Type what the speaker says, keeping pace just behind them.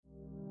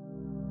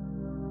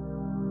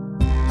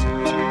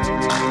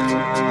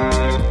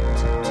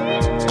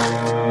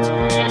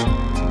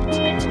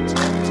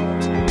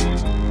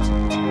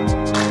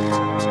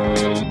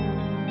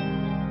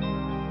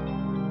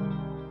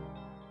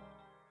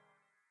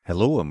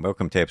Hello and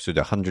welcome to episode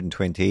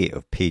 128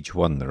 of Page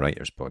One, the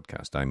Writers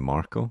Podcast. I'm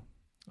Marco.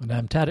 And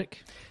I'm Tarek.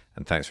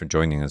 And thanks for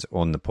joining us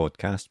on the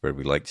podcast where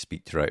we like to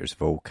speak to writers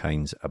of all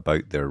kinds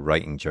about their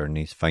writing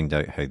journeys, find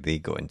out how they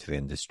got into the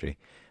industry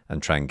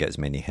and try and get as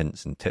many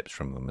hints and tips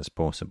from them as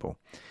possible.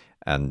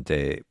 And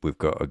we've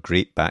got a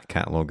great back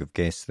catalogue of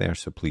guests there,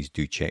 so please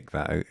do check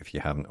that out if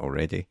you haven't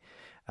already.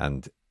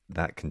 And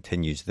that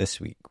continues this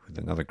week with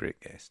another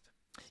great guest.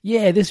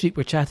 Yeah, this week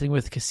we're chatting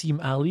with Kasim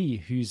Ali,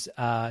 whose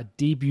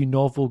debut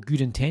novel,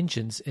 Good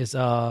Intentions, is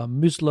a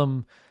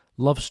Muslim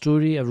love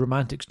story, a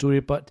romantic story,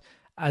 but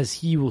as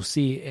he will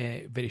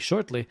say very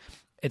shortly,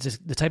 it's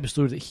the type of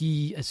story that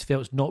he has felt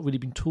has not really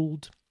been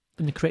told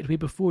in the correct way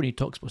before, and he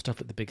talks about stuff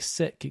like the big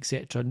sick,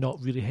 etc.,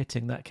 not really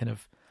hitting that kind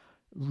of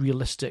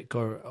realistic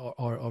or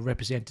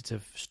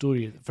representative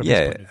story from his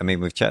point of view. I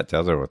mean, we've chatted to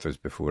other authors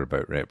before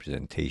about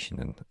representation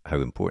and how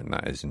important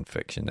that is in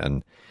fiction,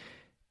 and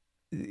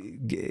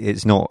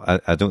it's not,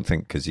 I don't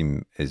think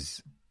Kasim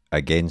is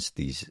against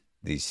these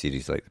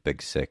series like The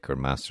Big Sick or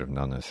Master of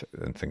None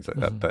and things like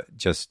that, but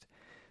just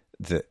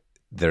that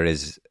there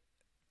is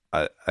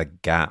a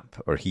gap,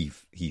 or he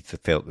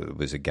felt that there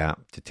was a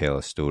gap to tell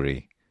a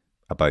story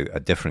about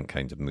a different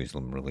kind of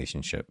Muslim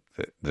relationship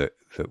that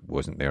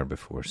wasn't there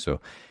before.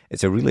 So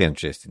it's a really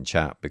interesting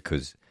chat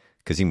because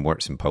Kasim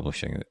works in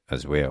publishing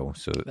as well.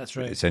 So that's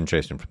right. It's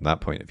interesting from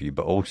that point of view,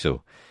 but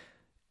also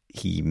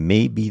he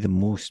may be the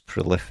most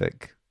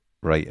prolific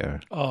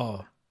writer.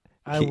 Oh,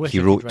 he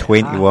wrote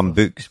 21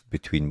 books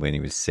between when he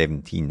was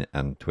 17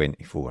 and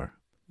 24.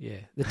 Yeah,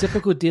 the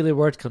typical daily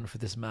word count for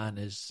this man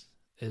is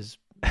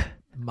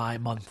my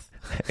month.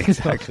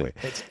 Exactly.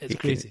 It's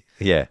crazy.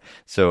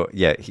 So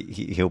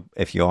he'll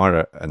if you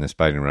are an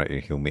aspiring writer,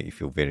 he'll make you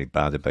feel very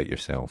bad about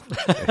yourself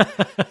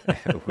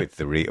with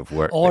the rate of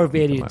work. Or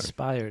very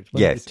inspired.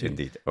 Yes,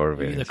 indeed. Or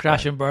very either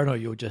crash and burn, or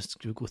you'll go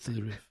through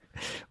the roof.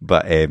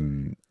 But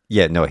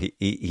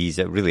he's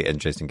a really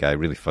interesting guy,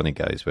 really funny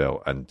guy as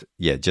well, and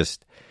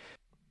just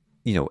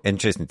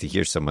interesting to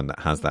hear someone that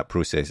has that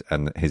process,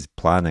 and his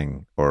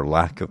planning or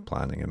lack of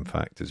planning, in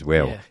fact, as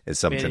well, is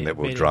something that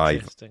will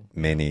drive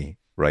many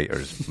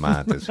writers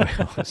mad as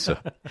well. So,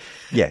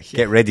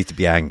 get ready to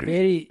be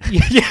angry.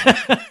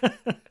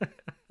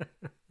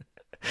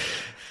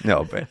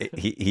 No, but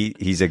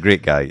he's a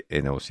great guy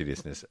in all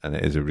seriousness, and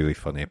it is a really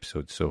fun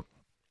episode. So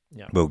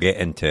we'll get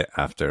into it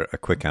after a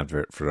quick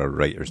advert for our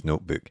writer's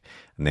notebook,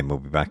 and then we'll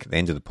be back at the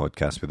end of the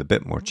podcast with a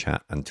bit more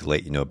chat and to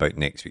let you know about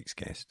next week's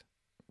guest.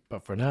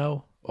 But for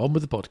now, on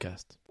with the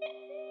podcast.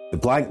 The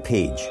blank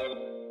page.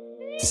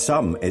 To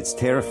some, it's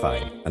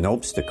terrifying, an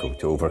obstacle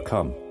to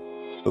overcome.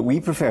 But we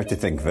prefer to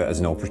think of it as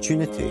an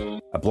opportunity,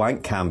 a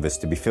blank canvas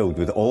to be filled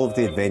with all of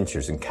the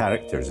adventures and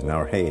characters in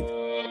our head.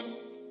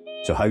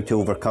 So how to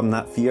overcome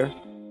that fear?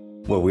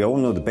 Well, we all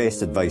know the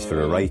best advice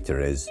for a writer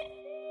is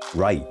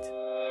write.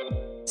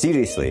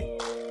 Seriously,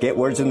 get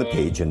words on the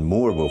page and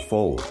more will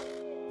follow.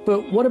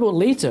 But what about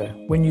later,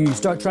 when you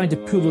start trying to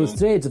pull those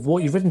threads of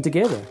what you've written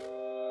together?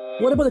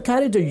 What about the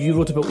character you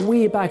wrote about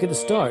way back at the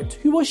start?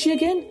 Who was she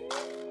again?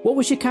 What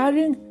was she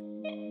carrying?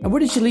 And where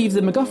did she leave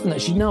the MacGuffin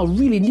that she now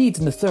really needs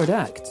in the third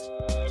act?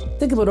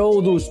 Think about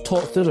all those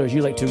top thrillers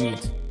you like to read,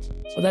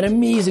 or that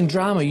amazing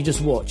drama you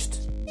just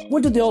watched.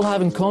 What did they all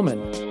have in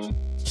common?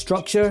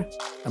 Structure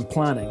and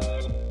planning.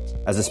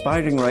 As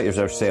aspiring writers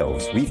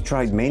ourselves, we've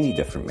tried many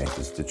different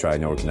methods to try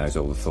and organise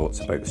all the thoughts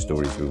about the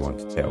stories we want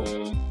to tell.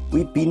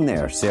 We've been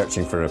there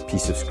searching for a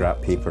piece of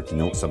scrap paper to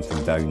note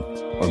something down,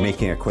 or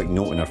making a quick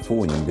note on our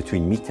phone in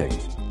between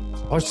meetings.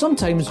 Or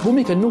sometimes we'll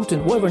make a note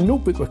in whatever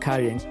notebook we're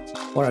carrying,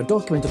 or a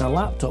document on our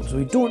laptop so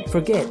we don't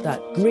forget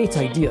that great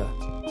idea.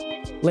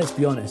 Let's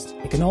be honest,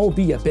 it can all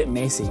be a bit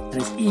messy, and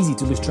it's easy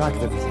to lose track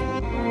of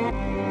everything.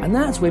 And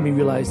that's when we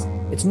realised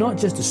it's not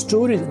just the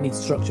story that needs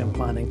structure and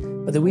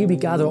planning, but the way we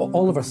gather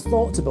all of our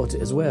thoughts about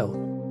it as well.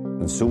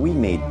 And so we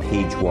made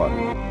Page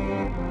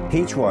One.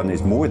 Page One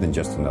is more than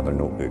just another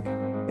notebook.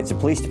 It's a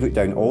place to put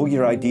down all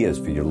your ideas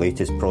for your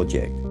latest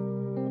project,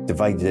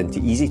 divided into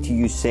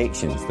easy-to-use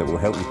sections that will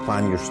help you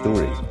plan your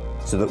story,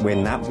 so that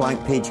when that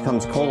blank page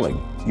comes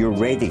calling, you're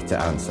ready to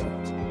answer.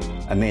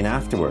 And then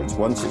afterwards,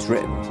 once it's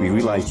written, we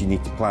realised you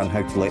need to plan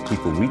how to let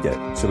people read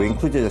it, so we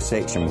included a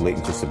section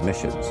relating to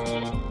submissions.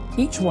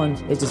 Each one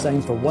is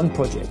designed for one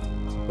project,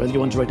 whether you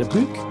want to write a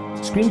book,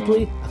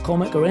 screenplay, a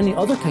comic, or any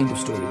other kind of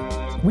story.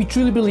 We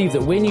truly believe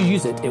that when you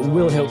use it, it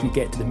will help you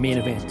get to the main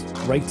event,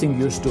 writing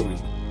your story.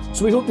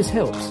 So we hope this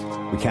helps.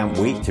 We can't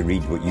wait to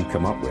read what you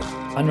come up with.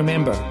 And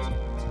remember,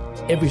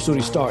 every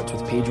story starts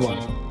with page one.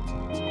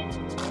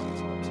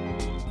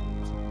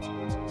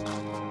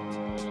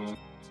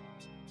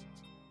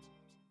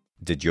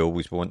 Did you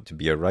always want to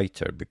be a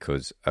writer?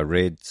 Because I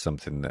read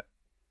something that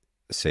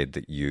said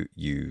that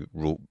you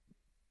wrote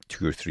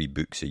 2 or 3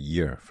 books a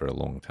year for a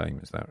long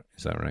time. Is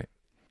that right?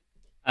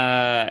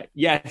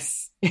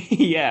 Yes.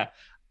 Yeah.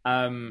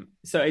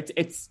 So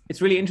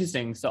it's really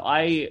interesting. So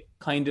I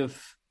kind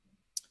of,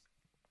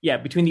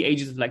 between the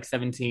ages of like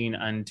 17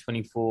 and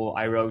 24,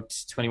 I wrote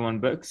 21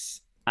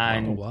 books.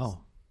 And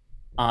Oh,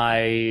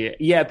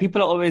 wow.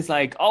 people are always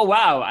like, oh,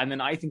 wow. And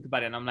then I think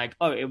about it and I'm like,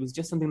 oh, it was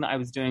just something that I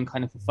was doing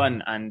kind of for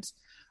fun. And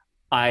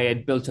I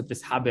had built up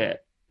this habit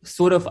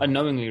sort of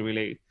unknowingly,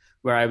 really,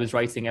 where I was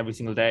writing every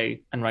single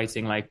day and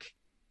writing like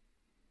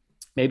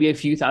maybe a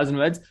few thousand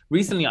words.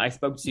 Recently, I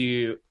spoke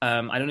to,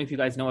 I don't know if you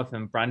guys know of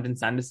him, Brandon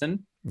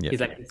Sanderson. Yeah.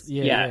 He's like,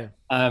 Yeah.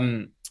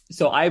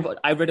 So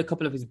I've read a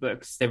couple of his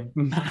books. They're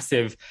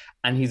massive,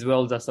 and his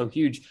worlds are so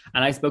huge.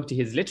 And I spoke to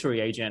his literary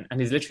agent, and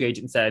his literary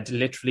agent said,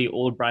 literally,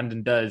 all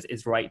Brandon does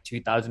is write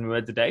 2,000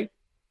 words a day.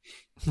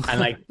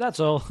 And like that's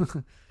all.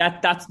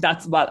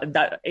 that's what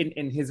that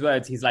in his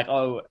words. He's like,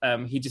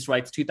 he just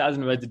writes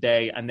 2,000 words a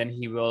day, and then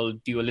he will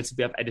do a little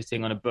bit of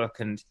editing on a book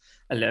and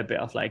a little bit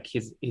of like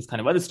his kind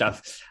of other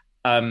stuff.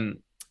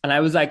 And I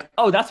was like,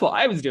 oh, that's what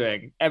I was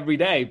doing every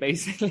day,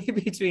 basically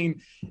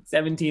between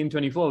 17 and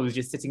 24. I was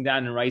just sitting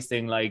down and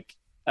writing like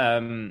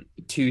 2,000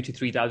 to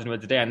 3,000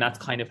 words a day. And that's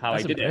kind of how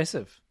I did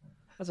impressive.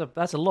 It.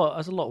 That's a lot.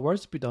 That's a lot of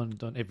words to be done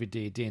every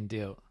day, day in,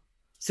 day out.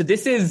 So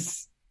this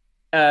is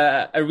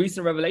a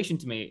recent revelation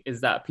to me, is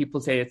that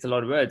people say it's a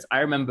lot of words. I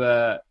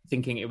remember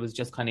thinking it was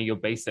just kind of your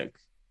basic,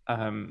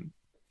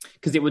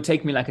 because it would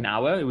take me like an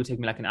hour. It would take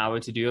me like an hour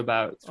to do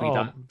about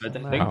 3,000 words,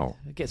 I think. Wow.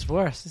 It gets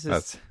worse. This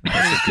is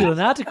I feel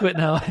inadequate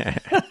now.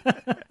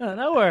 An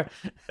hour.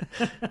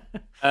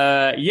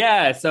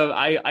 So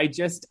I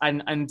just and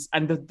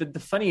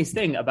the funniest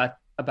thing about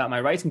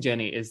my writing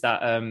journey is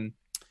that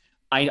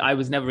I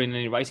was never in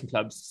any writing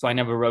clubs, so I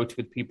never wrote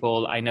with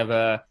people.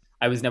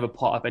 I was never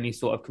part of any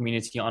sort of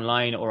community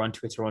online or on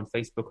Twitter or on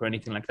Facebook or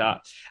anything like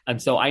that.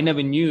 And so I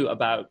never knew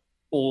about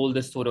all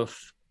the sort of,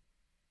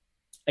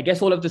 I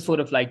guess, all of the sort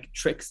of like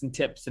tricks and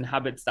tips and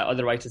habits that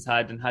other writers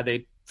had and how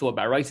they thought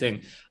about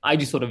writing. I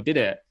just sort of did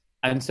it.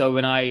 And so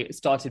when I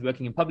started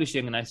working in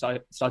publishing and I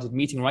started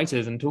meeting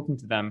writers and talking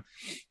to them,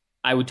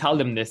 I would tell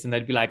them this and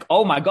they'd be like,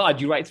 oh my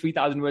God, you write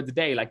 3,000 words a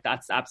day. Like,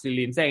 that's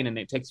absolutely insane. And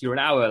it takes you an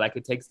hour. Like,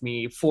 it takes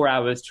me 4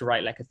 hours to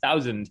write like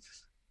 1,000.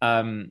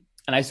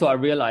 And I sort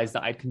of realized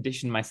that I'd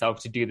conditioned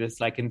myself to do this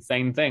like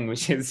insane thing,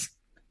 which is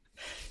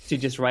to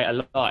just write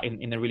a lot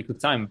in a really quick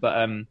time. But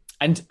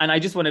and I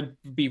just want to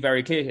be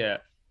very clear here.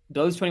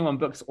 Those 21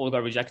 books all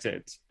got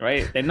rejected,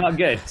 right? They're not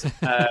good.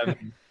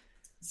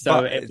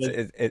 So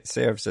it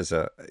serves as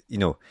a,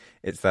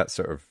 it's that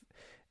sort of,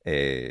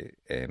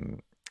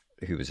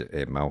 who was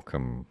it?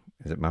 Malcolm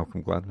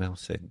Gladwell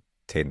said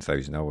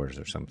 10,000 hours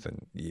or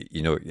something.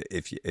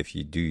 If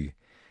you do,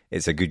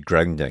 it's a good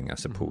grounding, I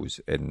suppose,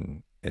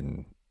 in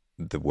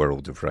the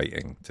world of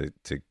writing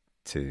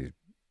to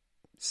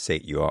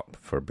set you up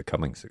for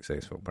becoming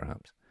successful,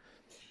 perhaps.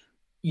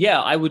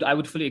 Yeah, I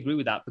would fully agree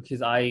with that,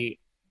 because I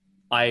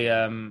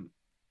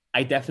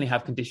definitely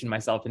have conditioned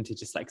myself into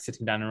just like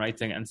sitting down and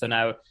writing. And so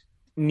now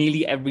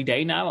nearly every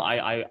day now,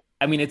 I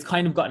mean, it's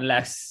kind of gotten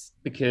less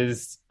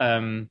because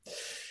I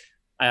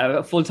have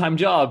a full-time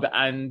job,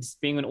 and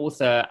being an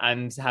author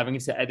and having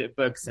to edit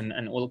books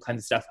and all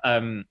kinds of stuff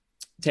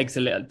takes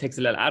a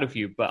little out of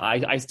you. But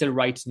I still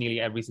write nearly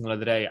every single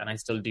other day, and I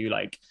still do,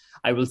 like,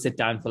 I will sit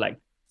down for like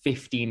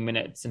 15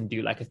 minutes and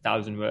do like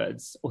 1,000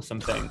 words or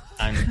something.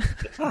 And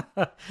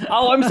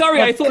I'm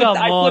sorry, I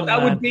thought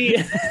that would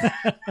be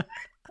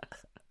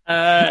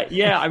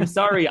I'm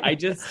sorry.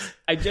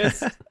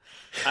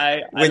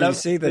 When you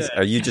say this,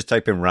 are you just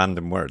typing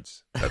random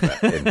words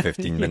in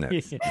 15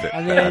 minutes?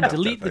 And then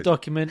delete the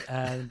document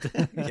and...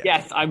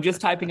 Yes, I'm just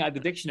typing out the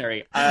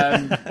dictionary.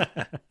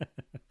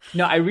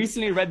 No, I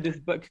recently read this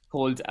book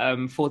called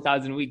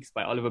 4,000 Weeks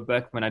by Oliver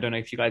Burkeman. I don't know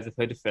if you guys have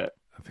heard of it.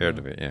 I've heard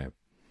of it, yeah.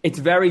 It's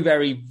very,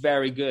 very,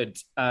 very good.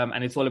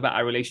 And it's all about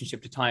our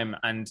relationship to time.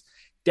 And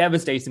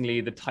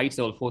devastatingly, the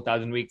title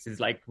 4,000 Weeks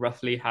is like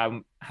roughly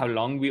how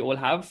long we all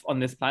have on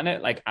this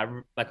planet, like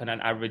on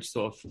an average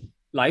sort of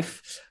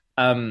life.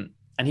 And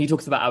he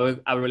talks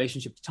about our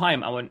relationship to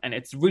time. And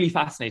it's really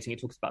fascinating. He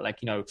talks about, like,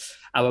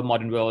 our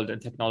modern world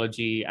and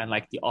technology and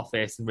like the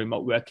office and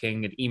remote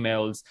working and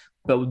emails.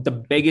 But the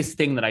biggest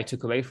thing that I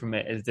took away from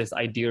it is this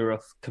idea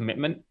of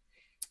commitment.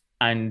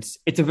 And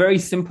it's a very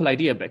simple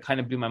idea, but it kind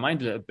of blew my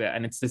mind a little bit.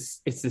 And it's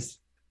this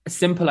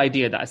simple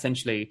idea that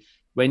essentially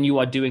when you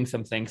are doing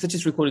something, such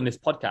as recording this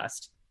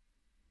podcast,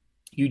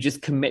 you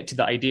just commit to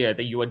the idea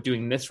that you are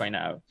doing this right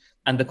now.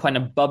 And the kind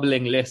of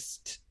bubbling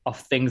list of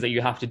things that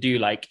you have to do,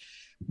 like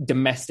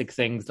domestic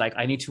things, like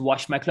I need to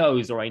wash my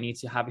clothes, or I need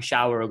to have a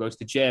shower or go to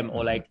the gym,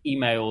 or like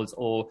emails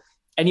or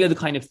any other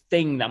kind of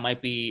thing that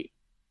might be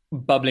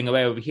bubbling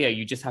away over here.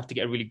 You just have to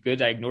get really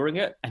good at ignoring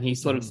it. And he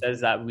sort of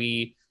says that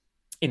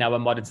in our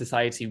modern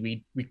society,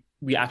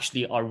 we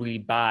actually are really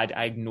bad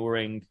at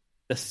ignoring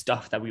the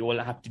stuff that we all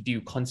have to do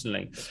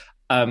constantly.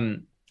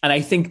 And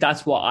I think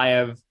that's what I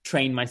have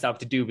trained myself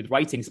to do with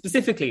writing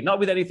specifically, not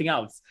with anything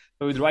else,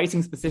 but with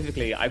writing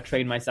specifically. I've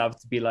trained myself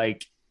to be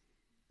like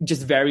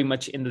just very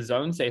much in the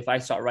zone. So if I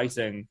start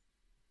writing,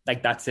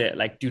 like that's it.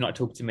 Like, do not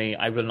talk to me.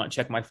 I will not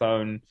check my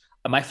phone.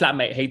 And my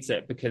flatmate hates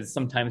it because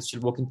sometimes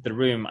she'll walk into the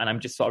room and I'm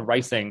just sort of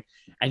writing,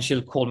 and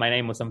she'll call my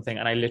name or something,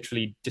 and I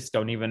literally just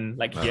don't even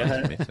like hear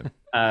her.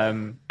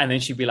 And then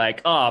she'd be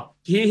like, "Oh,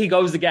 here he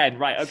goes again.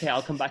 Right, okay,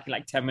 I'll come back in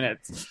like 10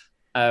 minutes."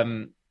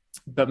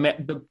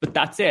 But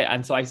that's it.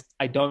 And so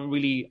I don't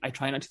really, I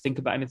try not to think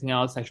about anything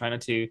else. I try not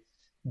to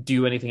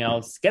do anything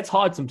else. It gets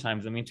hard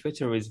sometimes. I mean,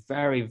 Twitter is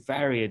very,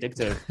 very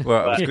addictive.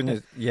 Well, I was going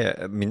to, yeah,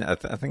 I mean, I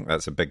think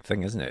that's a big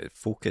thing, isn't it?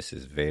 Focus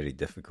is very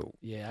difficult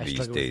I these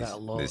struggle days. with that a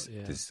lot.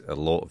 There's a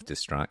lot of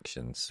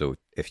distractions. So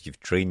if you've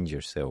trained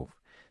yourself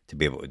to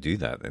be able to do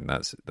that, then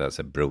that's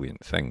a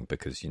brilliant thing,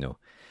 because,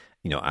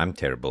 I'm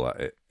terrible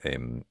at it.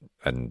 And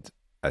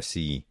I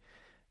see,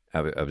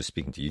 I was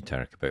speaking to you,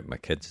 Tarek, about my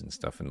kids and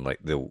stuff, and like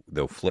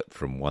they'll flip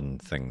from one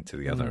thing to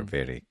the other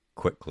very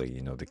quickly.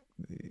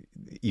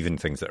 Even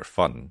things that are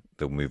fun,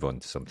 they'll move on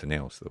to something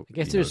else. I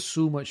guess there's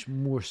so much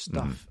more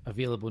stuff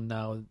available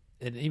now,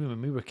 and even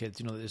when we were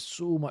kids, there's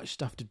so much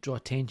stuff to draw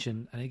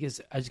attention, and it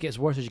gets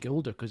worse as you get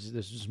older because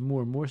there's just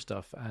more and more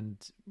stuff and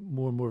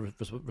more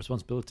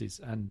responsibilities.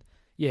 And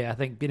I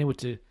think being able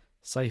to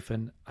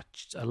siphon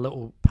a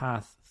little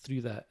path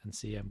through that and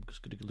say, I'm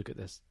just going to look at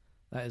this,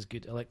 that is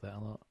good. I like that a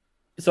lot.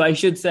 So I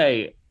should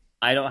say,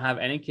 I don't have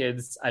any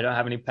kids. I don't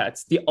have any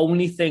pets. The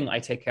only thing I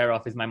take care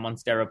of is my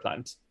Monstera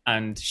plant.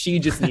 And she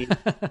just needs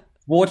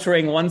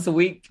watering once a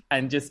week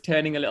and just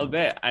turning a little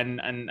bit.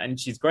 And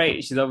she's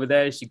great. She's over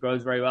there. She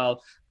grows very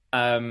well.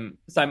 So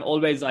I'm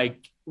always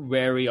like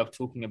wary of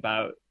talking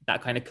about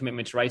that kind of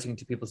commitment to writing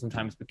to people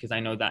sometimes, because I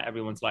know that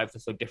everyone's lives are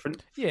so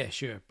different. Yeah,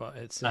 sure. But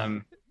it's...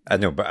 I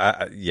know, but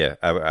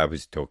I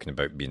was talking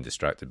about being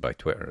distracted by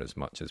Twitter as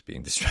much as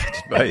being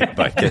distracted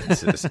by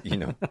kids. I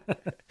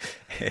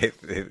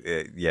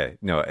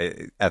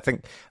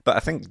think,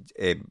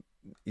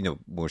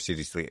 more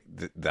seriously,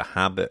 the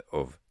habit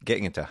of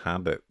getting into a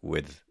habit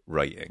with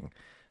writing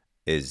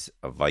is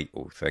a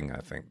vital thing,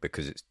 I think,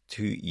 because it's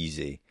too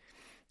easy,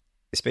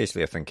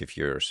 especially I think if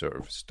you're sort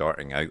of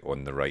starting out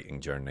on the writing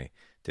journey,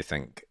 to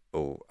think,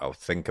 oh, I'll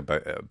think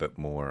about it a bit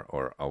more,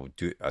 or I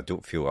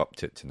don't feel up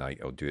to it tonight,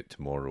 I'll do it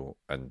tomorrow,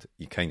 and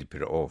you kind of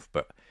put it off.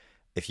 But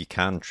if you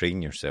can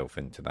train yourself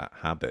into that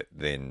habit,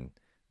 then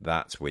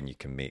that's when you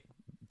can make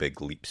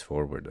big leaps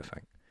forward, I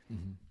think.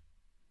 Mm-hmm.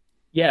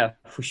 Yeah,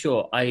 for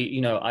sure.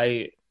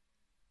 I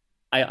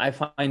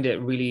find it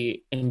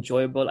really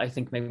enjoyable. I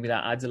think maybe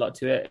that adds a lot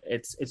to it.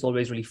 It's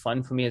always really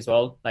fun for me as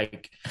well.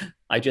 Like,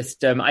 I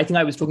think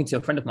I was talking to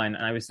a friend of mine,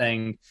 and I was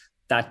saying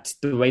that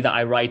the way that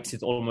I write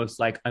is almost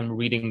like I'm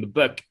reading the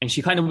book. And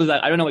she kind of was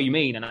like, I don't know what you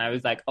mean. And I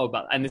was like,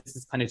 and this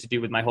is kind of to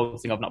do with my whole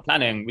thing of not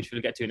planning, which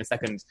we'll get to in a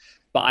second.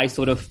 But I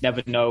sort of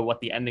never know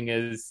what the ending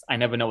is. I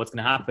never know what's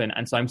going to happen.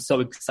 And so I'm so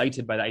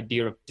excited by the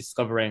idea of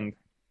discovering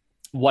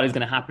what is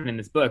going to happen in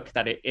this book,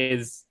 that it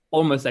is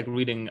almost like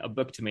reading a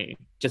book to me,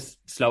 just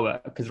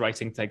slower, because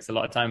writing takes a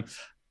lot of time.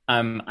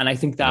 And I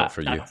think that...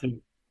 Not for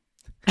you.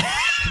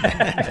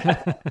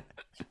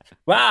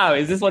 Wow,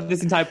 is this what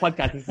this entire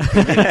podcast is?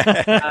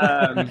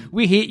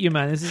 We hate you,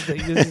 man. This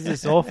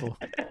is awful.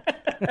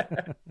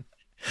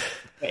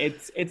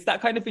 It's that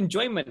kind of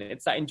enjoyment.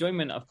 It's that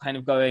enjoyment of kind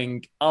of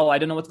going, oh, I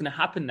don't know what's going to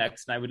happen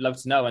next, and I would love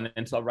to know, and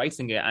then sort of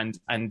writing it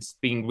and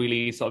being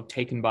really sort of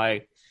taken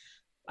by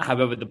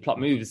however the plot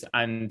moves.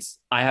 And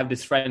I have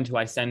this friend who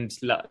I send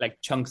like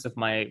chunks of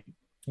my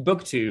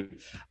book to,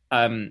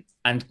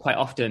 and quite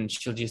often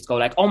she'll just go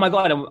like, oh my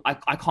god,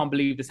 I can't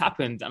believe this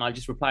happened, and I'll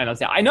just reply and I'll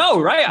say, I know,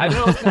 right? I don't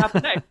know what's gonna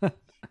happen next.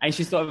 And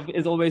she sort of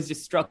is always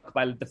just struck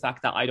by the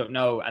fact that I don't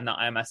know, and that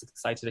I'm as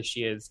excited as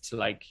she is to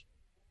like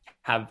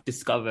have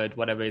discovered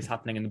whatever is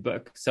happening in the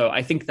book. So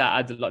I think that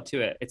adds a lot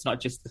to it. It's not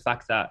just the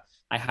fact that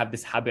I have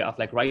this habit of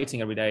like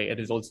writing every day, it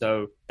is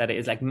also that it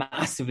is like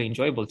massively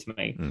enjoyable to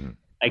me.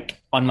 Like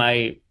on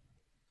my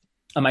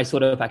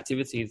sort of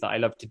activities that I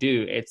love to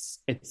do, it's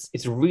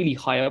really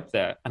high up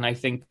there. And I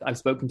think I've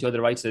spoken to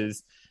other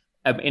writers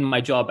in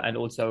my job and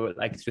also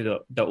like through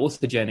the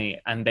author journey,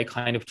 and they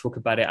kind of talk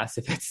about it as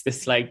if it's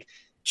this like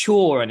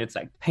chore and it's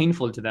like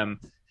painful to them.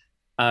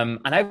 And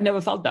I've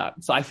never felt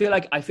that. So I feel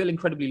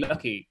incredibly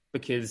lucky,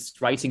 because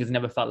writing has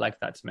never felt like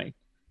that to me.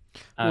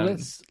 Well,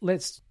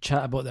 let's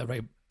chat about that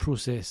right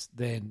process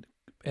then.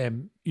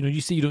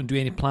 You say you don't do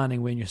any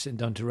planning when you're sitting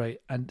down to write,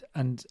 and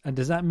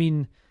does that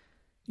mean,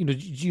 do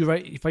you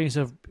find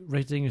yourself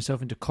writing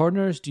yourself into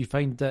corners? Do you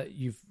find that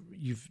you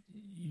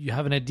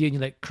have an idea and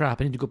you're like,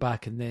 crap, I need to go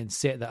back and then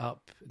set that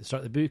up at the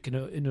start of the book?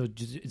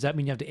 Does that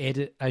mean you have to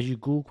edit as you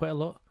go quite a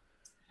lot?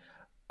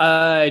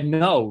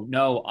 No.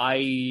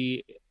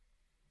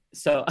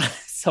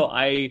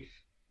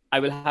 I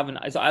will have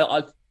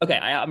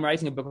I'm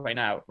writing a book right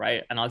now,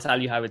 right? And I'll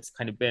tell you how it's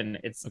kind of been.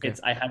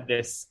 I had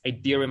this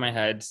idea in my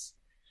head,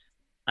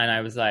 and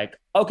I was like,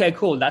 okay,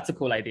 cool, that's a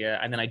cool idea.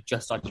 And then I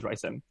just started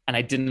writing, and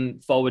I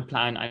didn't forward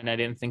plan, and I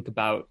didn't think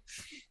about,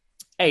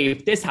 hey,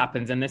 if this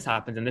happens and this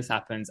happens and this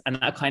happens, and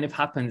that kind of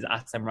happens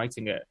as I'm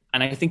writing it.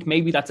 And I think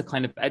maybe that's a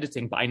kind of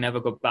editing, but I never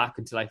go back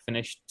until I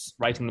finished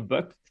writing the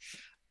book.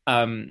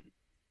 And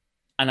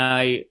And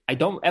I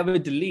don't ever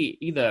delete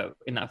either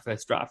in that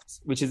first draft,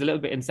 which is a little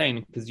bit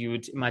insane because you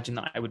would imagine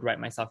that I would write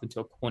myself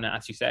into a corner,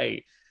 as you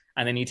say,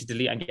 and I need to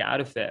delete and get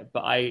out of it.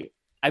 But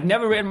I've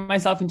never written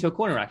myself into a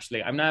corner,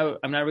 actually. I'm now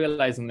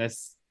realizing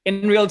this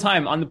in real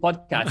time on the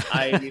podcast.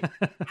 I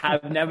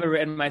have never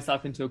written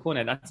myself into a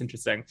corner. That's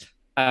interesting.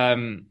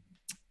 But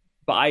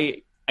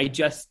I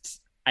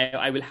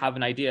will have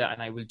an idea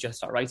and I will just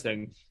start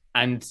writing.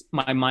 And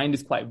my mind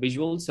is quite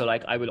visual. So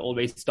like I will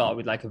always start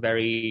with like a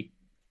very,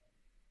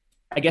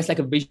 I guess like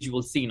a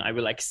visual scene. I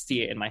will like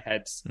see it in my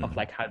head of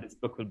like how this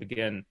book will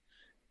begin.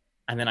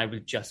 And then I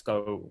will just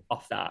go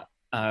off that.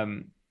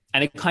 And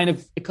it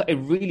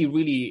really,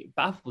 really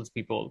baffles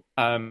people.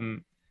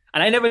 And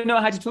I never know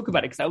how to talk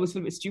about it because I always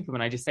feel a bit stupid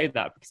when I just say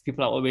that because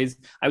people are always,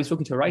 I was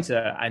talking to a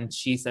writer and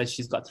she says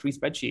she's got 3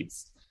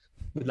 spreadsheets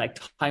with like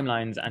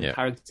timelines and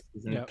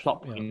characters and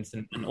plot points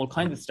and all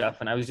kinds of stuff.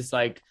 And I was just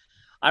like,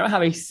 I don't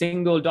have a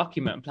single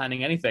document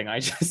planning anything.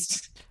 I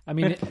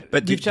mean,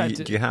 but do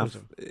you have,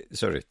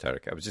 sorry,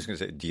 Tarek, I was just going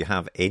to say, do you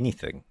have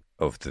anything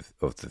of the,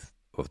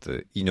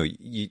 you know,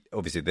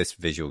 obviously this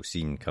visual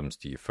scene comes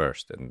to you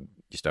first and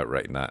you start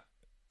writing that,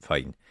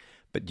 fine.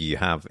 But do you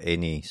have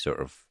any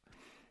sort of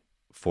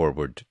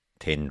forward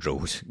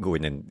tendrils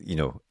going in, you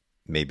know,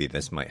 maybe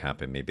this might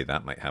happen, maybe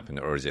that might happen,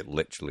 or is it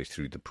literally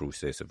through the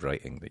process of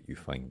writing that you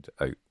find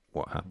out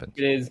what happens?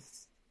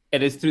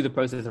 It is through the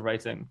process of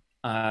writing.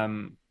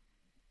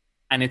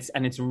 And it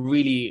is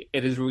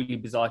really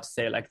bizarre to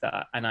say it like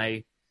that. And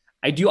I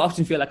do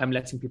often feel like I'm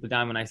letting people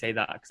down when I say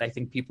that because I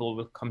think people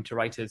will come to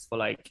writers for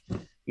like,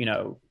 you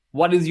know,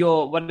 what is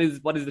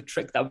the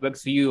trick that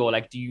works for you, or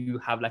like do you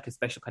have like a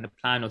special kind of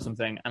plan or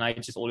something? And I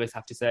just always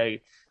have to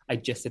say I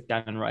just sit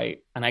down and write,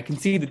 and I can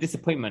see the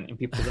disappointment in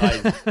people's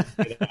eyes.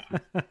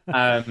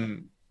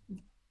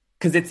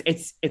 Because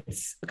it's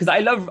because I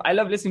love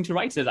listening to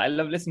writers. I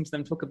love listening to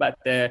them talk about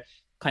their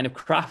kind of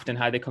craft and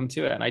how they come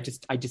to it, and I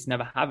just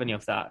never have any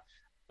of that.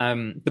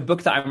 The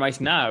book that I'm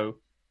writing now,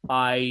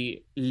 I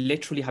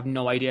literally have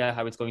no idea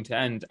how it's going to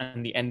end,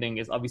 and the ending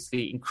is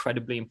obviously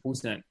incredibly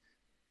important.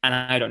 And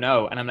I don't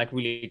know, and I'm like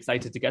really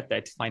excited to get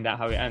there to find out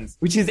how it ends,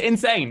 which is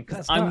insane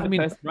because I'm the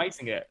person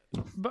writing it.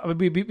 But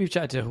we've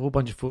chatted to a whole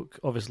bunch of folk,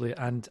 obviously,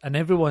 and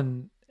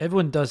everyone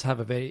does have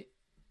a very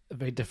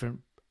different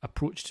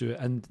approach to it,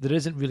 and there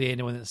isn't really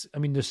anyone that's. I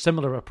mean, there's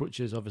similar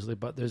approaches, obviously,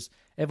 but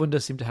everyone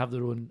does seem to have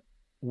their own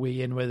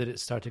way in, whether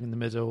it's starting in the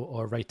middle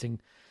or writing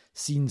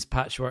scenes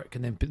patchwork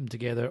and then put them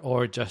together,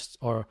 or just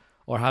or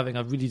having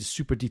a really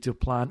super detailed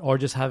plan, or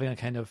just having a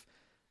kind of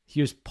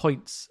here's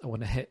points I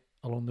want to hit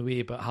along the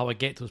way, but how I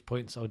get those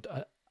points,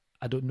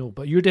 I don't know.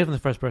 But you're definitely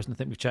the first person I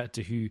think we've chatted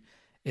to who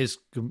is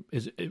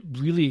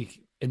really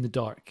in the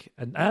dark,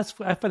 and I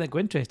find that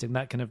quite interesting.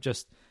 That kind of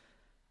just,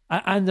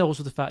 and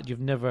also the fact you've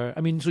never. I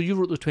mean, so you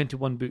wrote those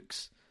 21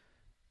 books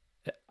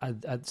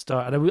at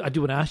start, and I do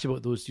want to ask you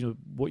about those. You know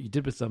what you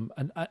did with them,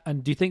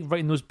 and do you think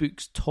writing those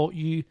books taught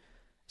you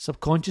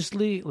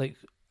subconsciously, like,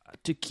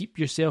 to keep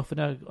yourself on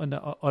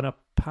a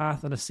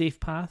path, on a safe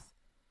path?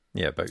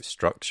 Yeah, about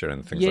structure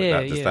and things like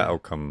that. Does that all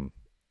come?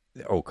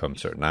 It all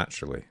comes sort of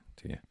naturally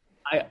to you.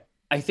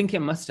 I think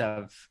it must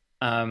have,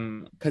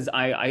 because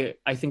I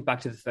think back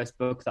to the first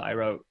book that I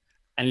wrote,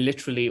 and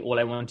literally all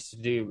I wanted to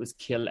do was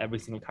kill every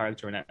single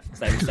character in it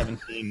because I was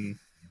 17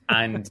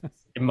 and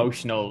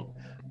emotional,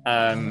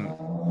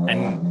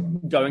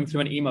 and going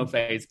through an emo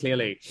phase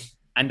clearly,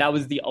 and that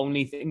was the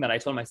only thing that I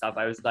told myself.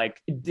 I was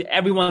like,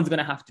 everyone's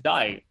gonna have to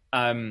die,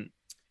 and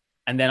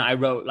then I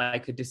wrote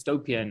like a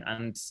dystopian,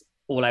 and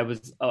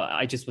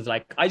I just was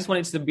like, I just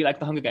wanted to be like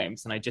the Hunger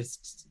Games, and I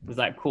just was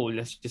like, cool,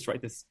 let's just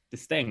write this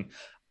thing.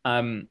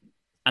 And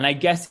I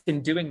guess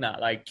in doing that,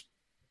 like,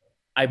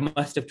 I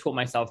must have taught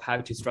myself how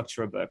to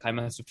structure a book. I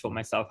must have taught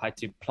myself how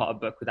to plot a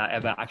book without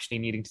ever actually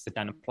needing to sit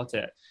down and plot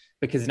it.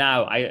 Because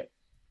now I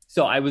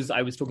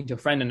was talking to a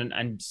friend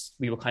and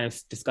we were kind of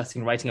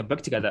discussing writing a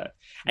book together,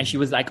 and she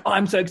was like, oh,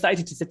 I'm so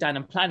excited to sit down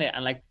and plan it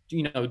and like,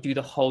 you know, do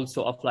the whole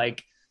sort of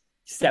like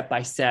set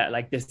by set,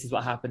 like this is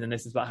what happened and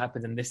this is what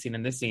happened in this scene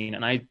and this scene.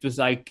 And I was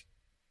like,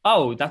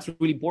 oh, that's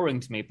really boring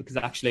to me, because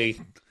actually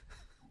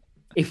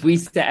if we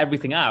set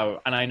everything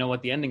out and I know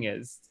what the ending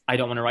is, I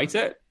don't want to write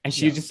it. And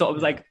she just sort of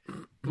was like,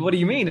 what do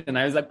you mean? And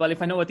I was like, well,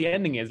 if I know what the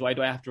ending is, why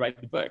do I have to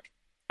write the book?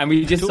 And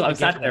we just sort of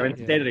sat there and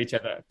stared at each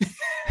other.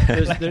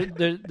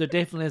 there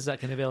definitely is that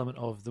kind of element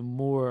of the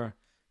more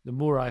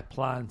I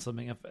plan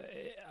something, if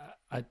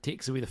it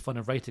takes away the fun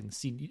of writing the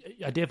scene.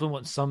 I definitely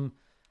want some.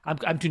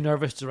 I'm too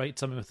nervous to write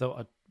something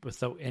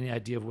without any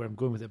idea of where I'm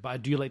going with it. But I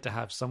do like to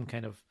have some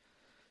kind of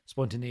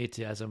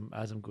spontaneity as I'm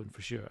going,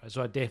 for sure.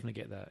 So I definitely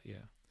get that.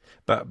 Yeah.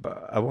 But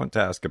I want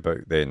to ask about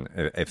then,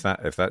 if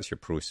that's your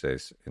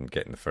process in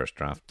getting the first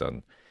draft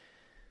done,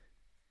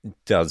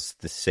 does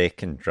the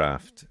second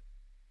draft,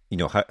 you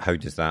know, how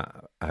does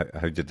that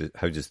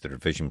how does the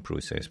revision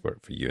process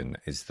work for you, and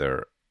is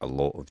there a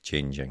lot of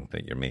changing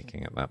that you're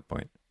making at that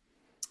point?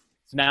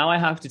 So now I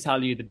have to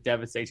tell you the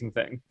devastating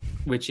thing,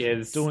 which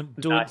is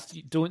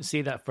don't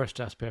say that first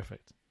draft's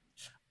perfect.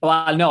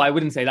 Well, no, I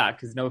wouldn't say that,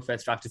 because no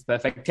first draft is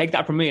perfect. Take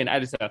that from me, an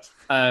editor.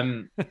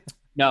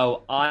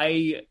 No,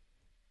 I've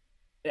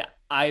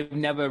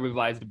never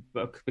revised a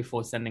book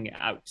before sending it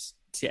out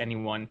to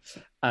anyone,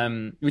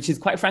 which is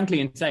quite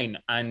frankly insane,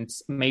 and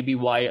maybe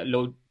why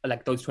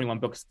like those 21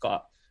 books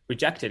got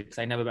rejected because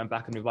I never went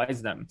back and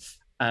revised them.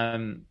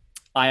 I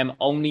am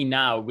only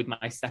now with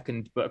my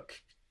second book,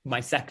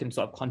 my second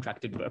sort of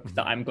contracted book,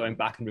 that I'm going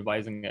back and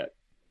revising it,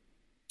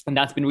 and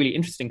that's been really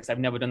interesting because I've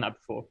never done that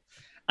before,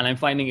 and I'm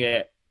finding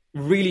it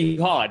really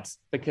hard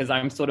because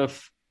I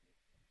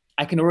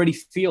can already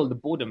feel the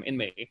boredom in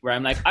me where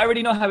I'm like, I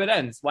already know how it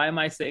ends. Why am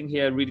I sitting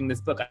here reading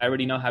this book? I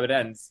already know how it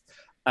ends.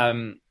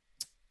 And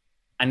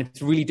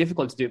it's really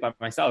difficult to do it by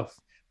myself.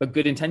 But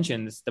Good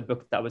Intentions, the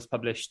book that was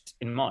published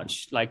in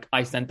March, like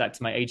I sent that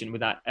to my agent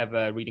without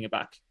ever reading it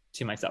back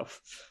to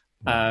myself.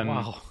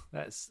 Wow,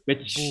 that's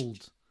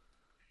bold.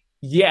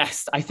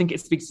 Yes, I think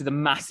it speaks to the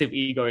massive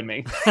ego in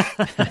me.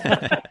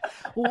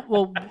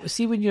 well,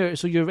 see, when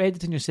you're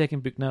editing your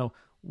second book now,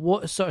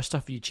 what sort of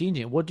stuff are you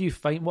changing? What do you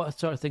find? What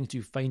sort of things do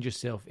you find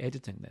yourself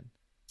editing then?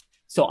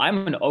 So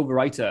I'm an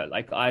overwriter.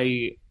 Like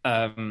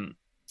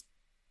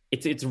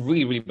it's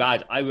really, really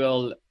bad. I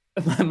will.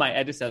 My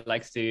editor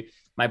likes to.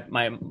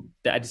 The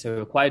editor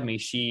who acquired me.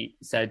 She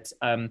said,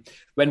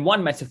 when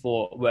one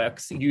metaphor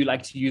works, you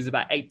like to use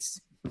about 8.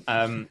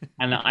 And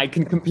I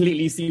can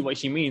completely see what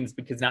she means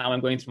because now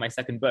I'm going through my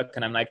second book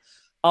and I'm like,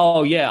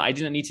 oh yeah, I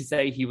didn't need to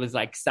say he was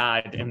like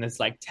sad in this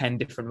like 10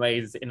 different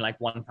ways in like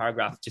one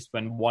paragraph just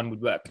when one would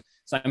work.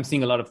 So I'm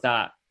seeing a lot of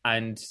that,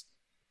 and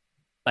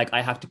like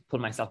I have to pull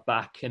myself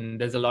back,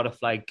 and there's a lot of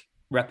like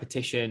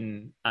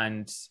repetition,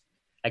 and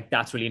like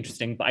that's really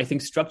interesting. But I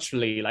think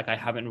structurally, like I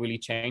haven't really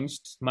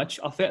changed much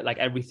of it. Like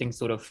everything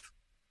sort of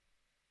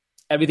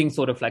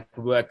like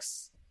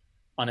works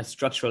on a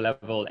structural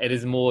level. It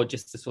is more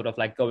just a sort of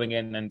like going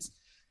in and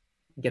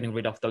getting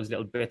rid of those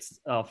little bits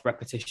of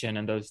repetition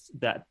and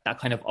that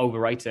kind of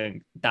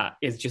overwriting that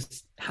is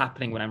just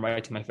happening when I'm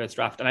writing my first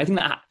draft. And I think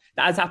that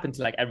has happened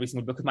to like every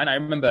single book of mine. I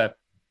remember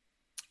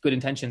Good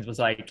Intentions was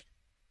like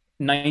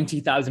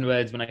 90,000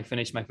 words when I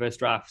finished my first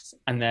draft,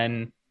 and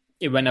then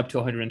it went up to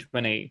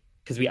 120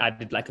 because we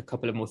added like a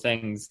couple of more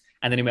things,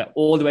 and then it went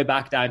all the way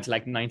back down to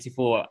like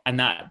 94,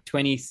 and that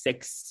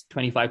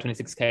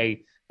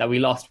 26k that we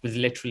lost was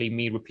literally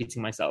me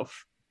repeating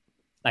myself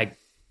like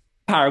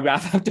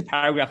paragraph after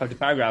paragraph after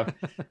paragraph.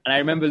 And I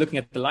remember looking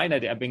at the line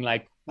edit and being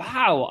like,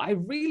 wow, I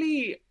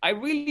really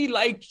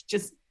like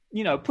just,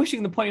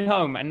 pushing the point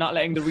home and not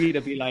letting the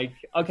reader be like,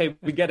 okay,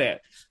 we get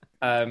it.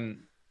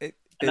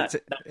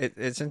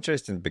 It's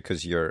interesting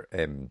because your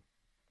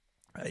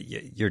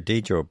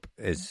day job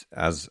is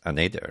as an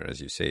editor,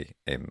 as you say,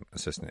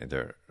 assistant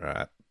editor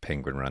at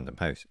Penguin Random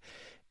House.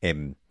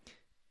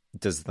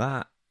 Does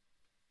that,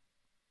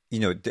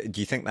 do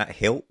you think that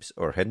helps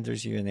or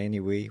hinders you in any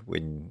way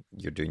when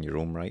you're doing your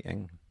own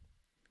writing?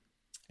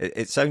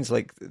 It sounds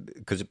like,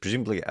 because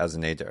presumably as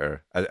an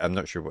editor, I'm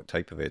not sure what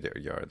type of editor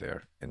you are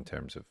there in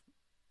terms of,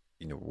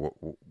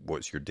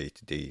 what's your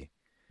day-to-day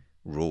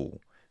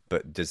role.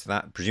 But does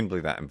that,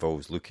 presumably that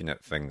involves looking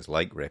at things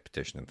like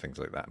repetition and things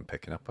like that and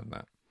picking up on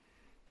that?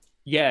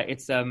 Yeah,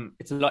 it's a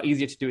lot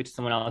easier to do it to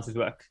someone else's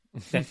work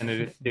than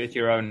to do it to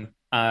your own.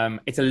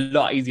 It's a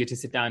lot easier to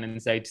sit down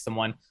and say to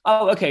someone,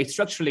 oh, okay,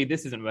 structurally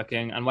this isn't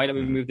working, and why don't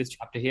we move this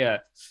chapter here?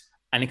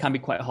 And it can be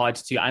quite hard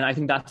to, and I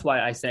think that's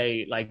why I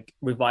say like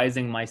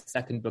revising my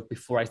second book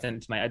before I send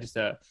it to my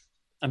editor,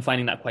 I'm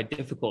finding that quite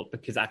difficult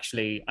because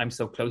actually I'm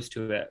so close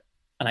to it,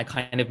 and I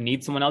kind of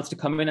need someone else to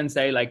come in and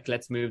say like,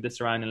 let's move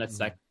this around and let's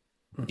like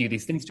do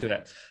these things to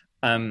it.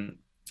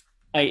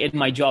 In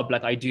my job,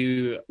 like I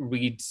do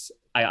read,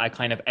 I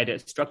kind of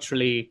edit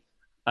structurally.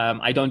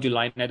 I don't do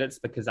line edits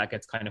because that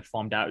gets kind of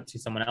farmed out to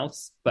someone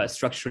else, but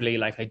structurally,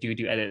 like I do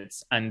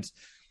edits, and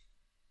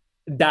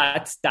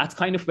that's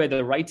kind of where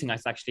the writing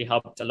has actually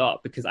helped a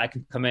lot, because I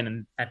can come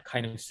in and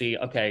kind of see,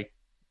 okay,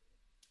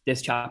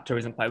 this chapter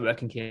isn't quite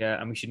working here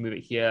and we should move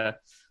it here,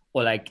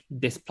 or like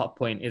this plot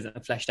point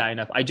isn't fleshed out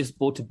enough. I just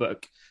bought a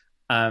book,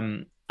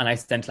 and I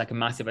sent like a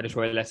massive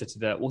editorial letter to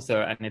the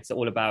author, and it's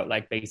all about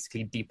like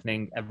basically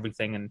deepening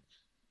everything and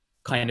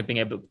kind of being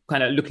able,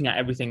 kind of looking at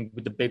everything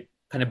with the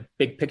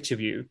big picture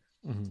view.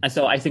 Mm-hmm. And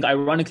so I think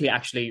ironically,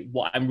 actually,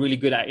 what I'm really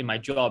good at in my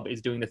job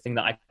is doing the thing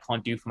that I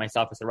can't do for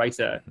myself as a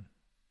writer,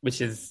 which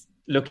is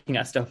looking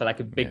at stuff at like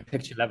a big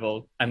picture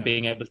level and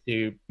being able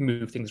to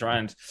move things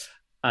around.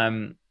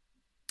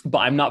 But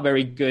I'm not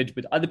very good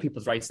with other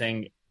people's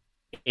writing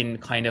in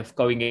kind of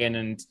going in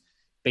and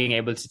being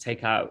able to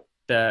take out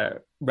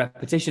the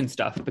repetition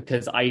stuff,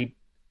 because I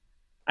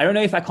don't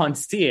know if I can't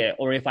see it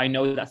or if I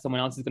know that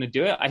someone else is going to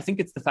do it. I think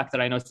it's the fact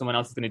that I know someone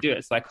else is going to do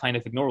it, so I kind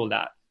of ignore all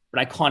that, but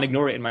I can't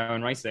ignore it in my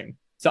own writing.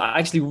 So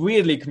actually,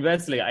 weirdly,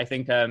 conversely, I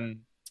think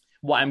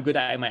what I'm good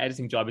at in my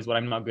editing job is what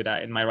I'm not good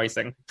at in my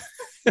writing.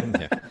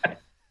 And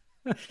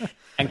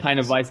kind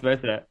of vice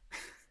versa.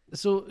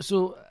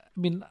 So I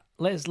mean,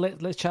 let's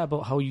chat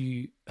about how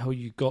you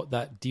got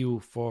that deal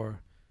for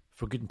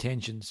Good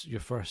Intentions, your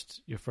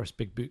first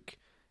big book,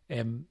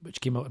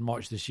 which came out in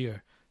March this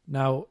year.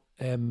 Now,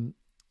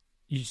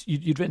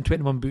 you'd written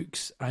 21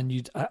 books,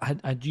 and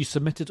had you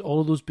submitted all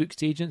of those books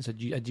to agents?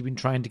 Had you been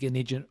trying to get an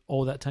agent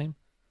all that time?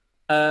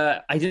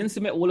 I didn't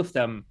submit all of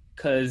them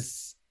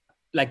because,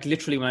 like,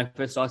 literally when I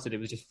first started, it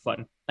was just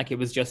fun. Like, it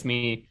was just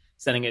me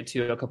sending it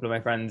to a couple of my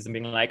friends and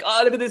being like,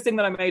 "Oh, look at this thing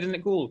that I made, isn't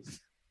it cool?"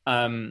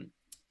 And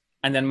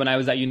then when I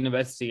was at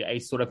university, a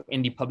sort of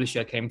indie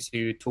publisher came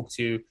to talk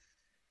to,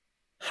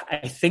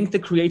 I think, the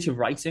creative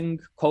writing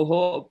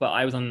cohort, but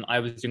I was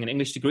doing an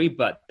English degree,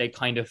 but they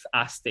kind of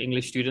asked the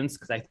English students,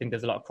 because I think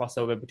there's a lot of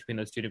crossover between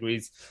those two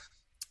degrees,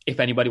 if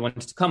anybody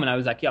wanted to come. And I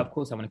was like, yeah, of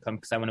course I want to come,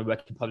 because I want to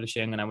work in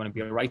publishing and I want to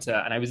be a writer.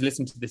 And I was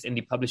listening to this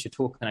indie publisher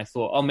talk, and I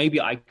thought, oh, maybe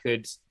I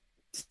could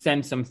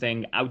send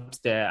something out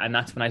there. And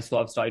that's when I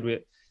sort of started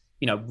with,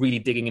 really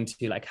digging into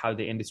like how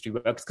the industry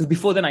works. Because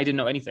before then I didn't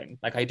know anything.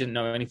 Like, I didn't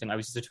know anything. I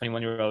was just a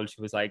 21-year-old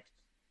who was like,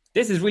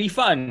 this is really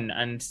fun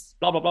and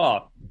blah, blah,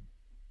 blah.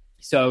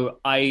 So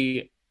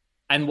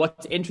and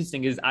what's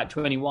interesting is at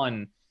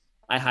 21,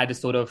 I had a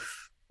sort of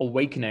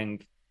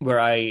awakening where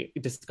I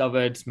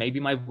discovered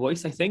maybe my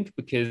voice, I think,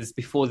 because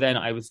before then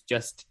I was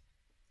just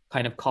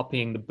kind of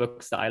copying the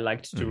books that I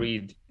liked to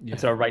read and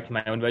sort of writing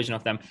my own version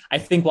of them. I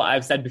think what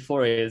I've said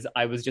before is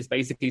I was just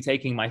basically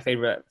taking my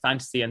favorite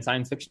fantasy and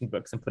science fiction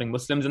books and putting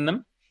Muslims in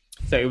them.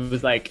 So it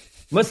was like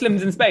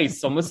Muslims in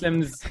space, or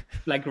Muslims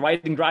like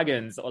riding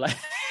dragons, or like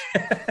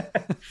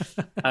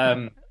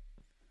and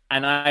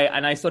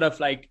I sort of,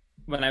 like,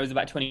 when I was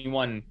about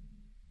 21,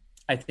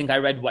 I think I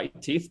read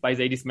White Teeth by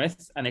Zadie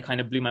Smith, and it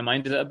kind of blew my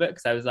mind a little bit,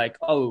 because I was like,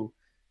 oh,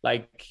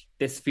 like,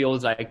 this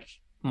feels like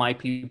my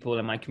people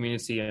and my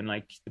community and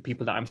like the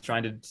people that I'm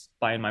surrounded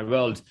by in my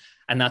world.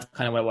 And that's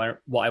kind of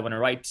what I want to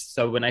write.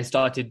 So when I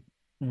started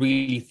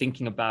really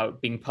thinking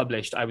about being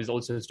published, I was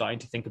also starting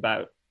to think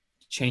about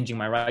changing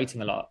my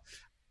writing a lot.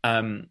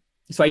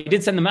 So I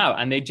did send them out,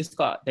 and they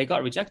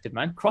got rejected,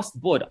 man, across the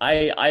board.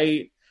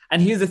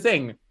 And here's the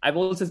thing, I've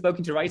also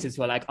spoken to writers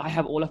who are like, I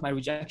have all of my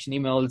rejection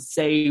emails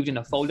saved in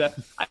a folder.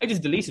 I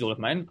just deleted all of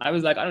mine. I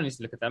was like, I don't need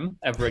to look at them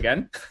ever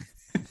again.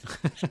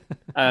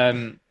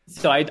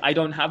 So I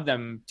don't have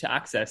them to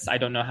access. I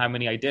don't know how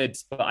many I did,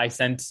 but I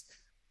sent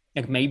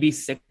like maybe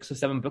 6 or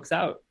 7 books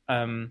out.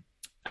 And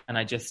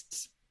I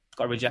just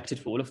got rejected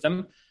for all of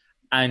them.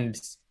 And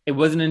it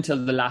wasn't until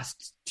the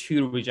last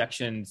 2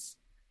 rejections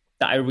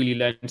that I really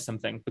learned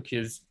something,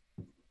 because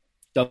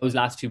those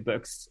last 2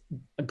 books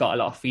got a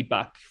lot of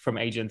feedback from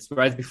agents,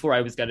 whereas before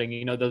I was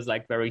getting, those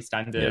like very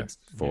standard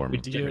form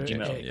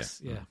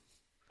emails.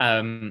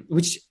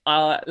 Which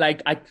are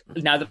like,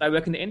 now that I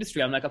work in the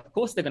industry, I'm like, of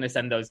course they're going to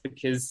send those,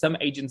 because some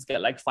agents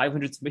get like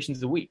 500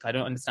 submissions a week. I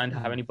don't understand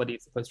how anybody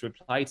is supposed to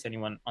reply to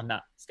anyone on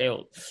that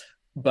scale.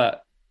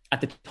 But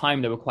at the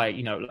time they were quite,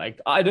 like,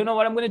 I don't know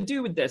what I'm going to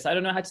do with this. I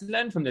don't know how to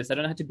learn from this. I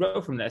don't know how to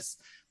grow from this.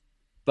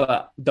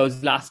 But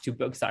those last 2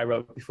 books that I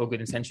wrote before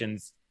Good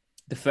Intentions,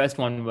 the first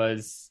one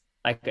was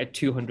like a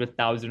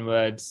 200,000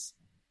 words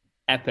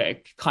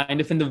epic, kind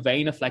of in the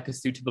vein of like A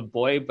Suitable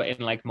Boy, but in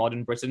like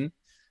modern Britain.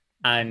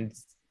 And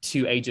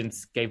 2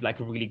 agents gave like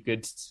a really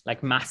good,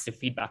 like massive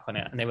feedback on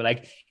it. And they were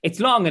like, it's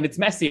long and it's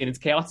messy and it's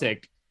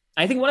chaotic.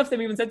 I think one of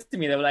them even said to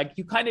me, they were like,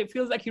 it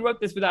feels like you wrote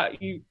this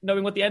without you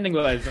knowing what the ending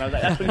was. And I was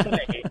like, that's really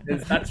funny.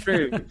 That's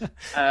true.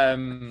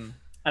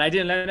 And I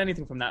didn't learn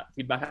anything from that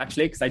feedback,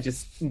 actually, because I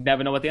just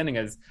never know what the ending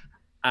is.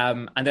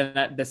 And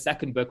then the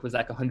second book was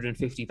like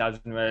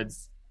 150,000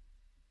 words.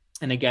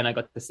 And again, I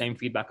got the same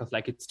feedback of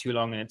like, it's too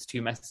long and it's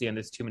too messy and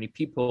there's too many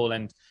people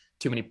and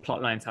too many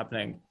plot lines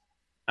happening.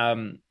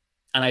 And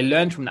I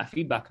learned from that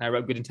feedback, and I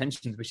wrote Good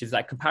Intentions, which is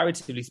like,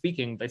 comparatively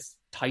speaking, this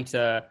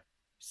tighter,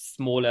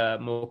 smaller,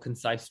 more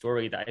concise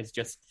story that is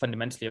just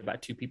fundamentally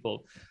about 2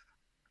 people.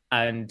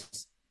 And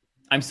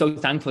I'm so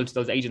thankful to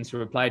those agents who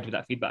replied with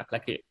that feedback.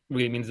 Like, it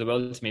really means the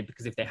world to me,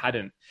 because if they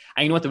hadn't,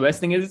 and you know what the worst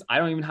thing is? I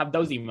don't even have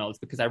those emails,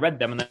 because I read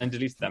them and then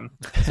deleted them.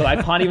 So I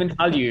can't even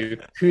tell you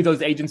who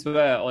those agents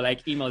were, or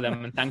like email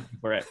them and thank them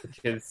for it,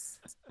 because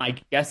I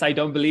guess I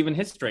don't believe in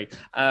history.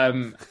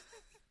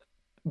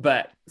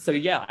 But so,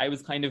 yeah, I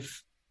was kind of,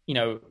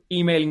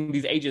 emailing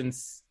these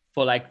agents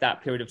for like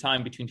that period of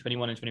time between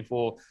 21 and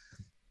 24.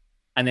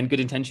 And then Good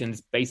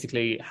Intentions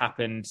basically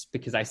happened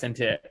because I sent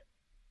it.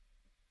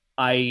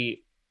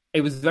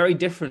 It was very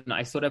different.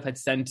 I sort of had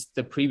sent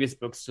the previous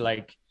books to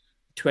like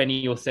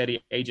 20 or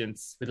 30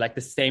 agents with like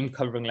the same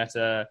covering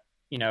letter,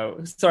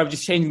 sort of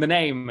just changing the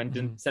name and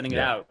then sending it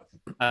out.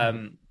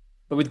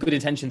 But with Good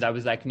Intentions, I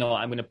was like, no,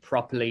 I'm going to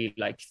properly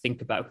like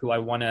think about who I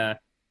want to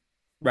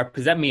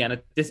represent me. And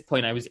at this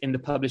point, I was in the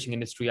publishing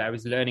industry. I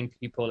was learning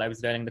people. I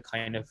was learning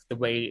the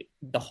way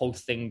the whole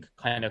thing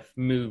kind of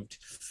moved.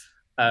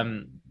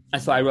 And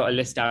so I wrote a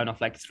list down of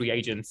like 3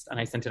 agents, and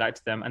I sent it out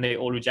to them, and they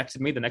all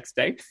rejected me the next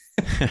day.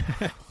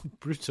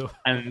 Brutal.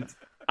 And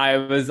I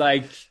was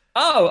like,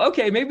 oh,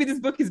 okay, maybe this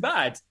book is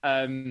bad.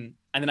 And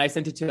then I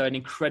sent it to an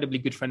incredibly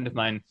good friend of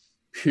mine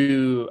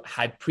who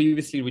had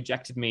previously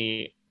rejected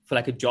me for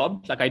like a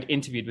job. Like, I'd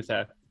interviewed with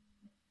her.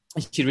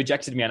 She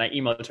rejected me, and I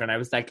emailed her, and I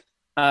was like,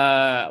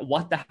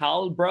 what the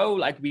hell, bro?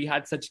 Like, we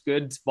had such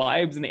good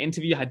vibes in the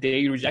interview. How dare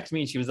you reject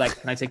me? And she was like,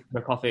 can I take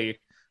her coffee?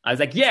 I was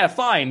like, yeah,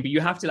 fine, but you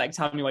have to like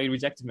tell me why you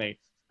rejected me.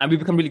 And we've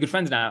become really good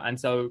friends now. And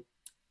so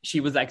she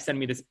was like, send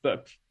me this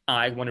book.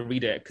 I want to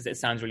read it because it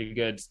sounds really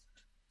good.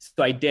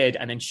 So I did.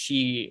 And then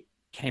she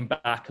came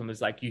back and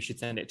was like, you should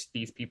send it to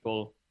these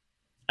people.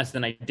 And so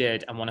then I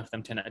did. And one of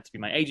them turned out to be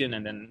my agent.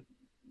 And then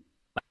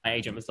my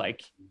agent was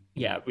like,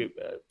 yeah, we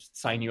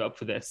sign you up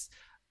for this.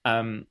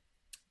 And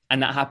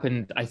that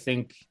happened, I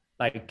think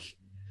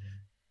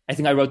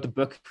I wrote the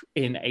book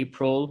in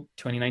April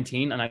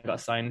 2019, and I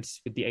got signed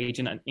with the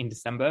agent in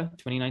December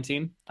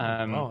 2019.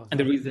 And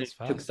the reason it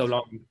took so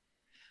long.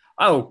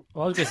 Oh,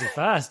 well, I was going to say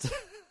fast.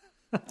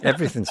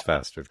 Everything's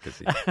fast with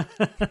Kasim.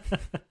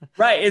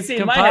 Right, it's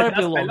in my head.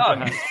 That's quite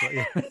long.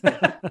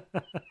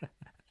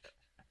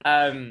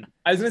 I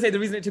was going to say the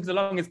reason it took so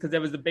long is because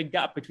there was a big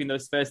gap between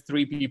those first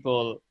 3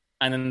 people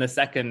and then the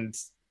second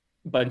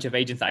bunch of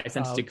agents that I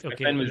sent to because my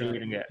friend was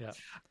reading it. Yeah.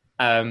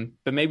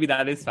 But maybe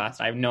that is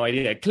fast. I have no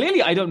idea.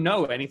 Clearly, I don't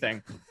know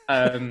anything.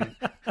 And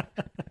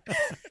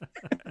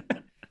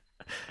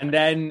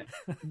then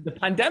the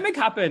pandemic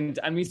happened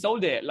and we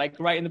sold it like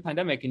right in the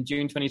pandemic in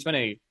June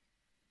 2020.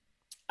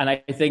 And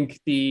I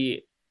think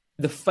the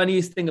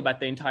funniest thing about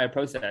the entire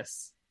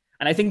process,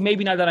 and I think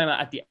maybe now that I'm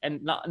at the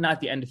end, not at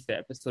the end of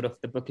it, but sort of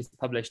the book is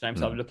published and I'm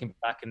sort of looking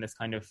back in this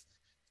kind of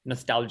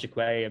nostalgic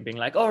way and being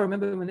like, oh,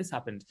 remember when this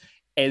happened,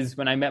 is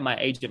when I met my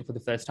agent for the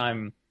first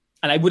time.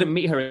 And I wouldn't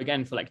meet her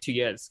again for like 2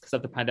 years because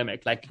of the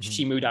pandemic. Like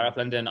she moved out of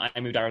London, I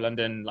moved out of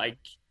London. Like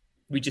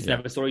we just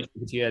never saw each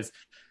other for 2 years.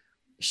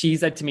 She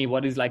said to me,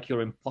 what is like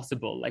your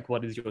impossible? Like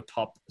what is your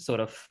top sort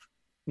of,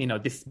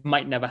 this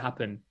might never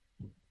happen.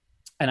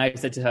 And I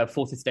said to her,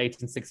 4th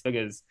estate and 6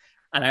 figures.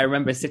 And I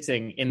remember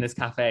sitting in this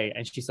cafe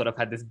and she sort of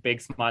had this big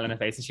smile on her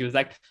face. And she was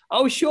like,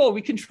 oh, sure,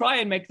 we can try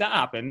and make that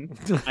happen.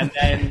 And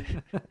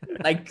then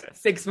like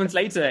 6 months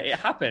later, it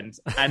happened.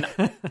 And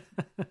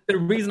the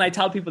reason I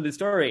tell people this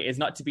story is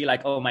not to be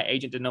like, oh, my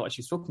agent didn't know what she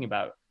was talking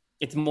about.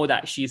 It's more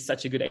that she's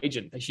such a good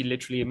agent that she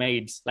literally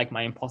made like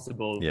my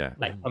impossible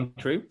like come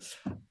true.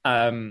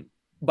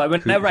 But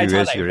whenever I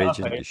tell is your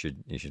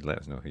agent, you should let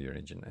us know who your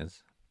agent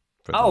is.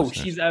 Oh,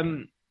 she's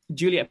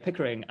Juliet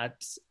Pickering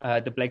at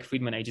the Blake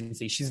Friedman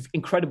agency. She's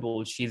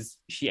incredible. She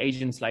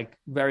agents like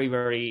very,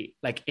 very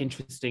like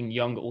interesting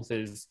young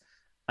authors.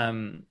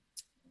 And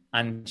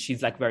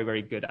she's like very,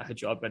 very good at her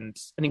job and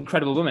an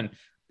incredible woman.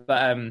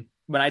 But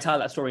when I tell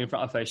that story in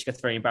front of her, she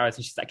gets very embarrassed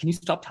and she's like, can you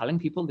stop telling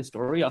people the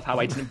story of how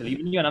I didn't believe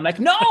in you? And I'm like,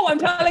 no, I'm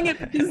telling it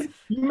because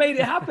you made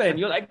it happen.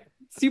 You're like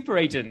super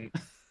agent.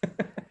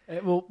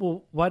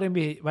 Well, why don't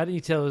you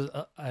tell us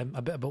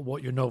a bit about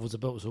what your novel's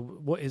about? So,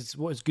 what is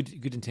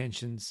Good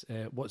Intentions?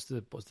 What's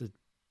the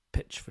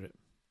pitch for it?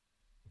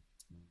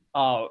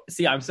 Oh,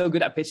 see, I'm so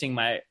good at pitching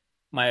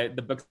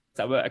the books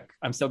at work.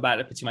 I'm so bad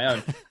at pitching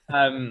my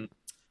own.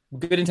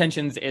 Good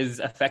Intentions is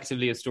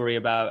effectively a story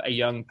about a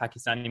young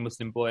Pakistani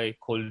Muslim boy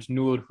called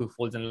Noor who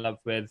falls in love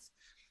with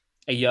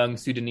a young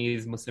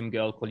Sudanese Muslim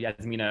girl called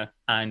Yasmina,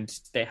 and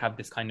they have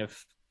this kind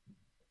of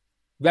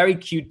very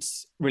cute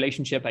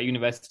relationship at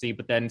university,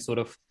 but then sort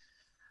of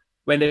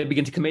when they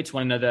begin to commit to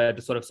one another,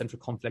 the sort of central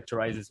conflict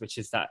arises, which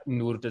is that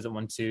Noor doesn't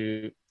want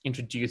to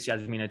introduce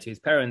Yasmina to his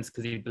parents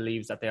because he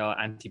believes that they are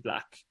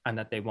anti-Black and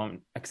that they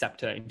won't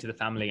accept her into the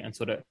family. And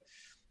so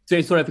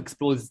it sort of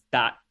explores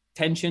that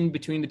tension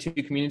between the two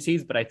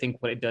communities. But I think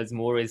what it does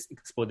more is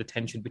explore the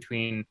tension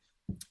between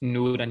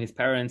Noor and his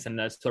parents and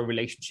the sort of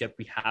relationship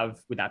we have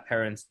with our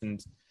parents. And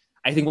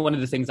I think one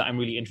of the things that I'm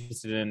really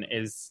interested in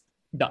is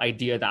the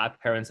idea that our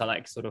parents are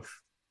like sort of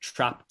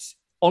trapped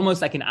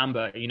almost like in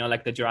amber,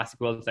 like the Jurassic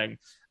World thing,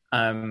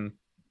 and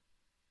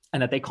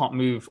that they can't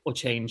move or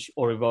change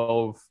or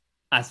evolve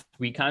as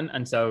we can.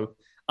 And so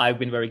I've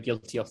been very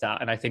guilty of that.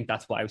 And I think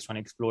that's what I was trying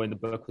to explore in the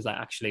book was like,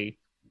 actually,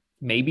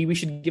 maybe we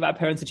should give our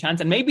parents a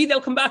chance and maybe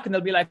they'll come back and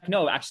they'll be like,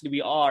 no, actually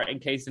we are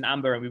encased in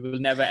amber and we will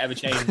never, ever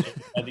change.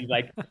 These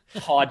like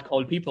hard,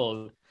 cold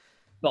people.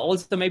 But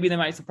also maybe they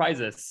might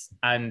surprise us.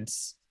 And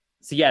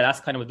so, yeah, that's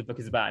kind of what the book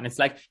is about. And it's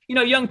like,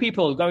 young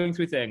people going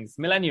through things,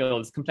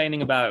 millennials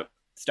complaining about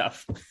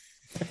stuff.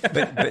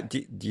 but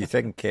do you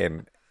think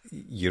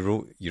you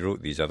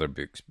wrote these other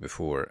books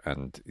before,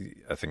 and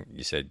I think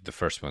you said the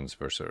first ones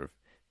were sort of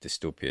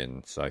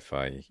dystopian,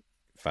 sci-fi,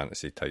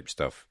 fantasy type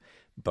stuff,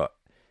 but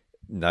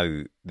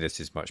now this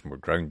is much more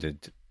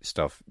grounded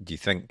stuff. Do you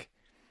think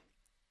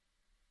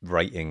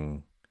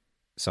writing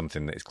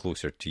something that is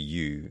closer to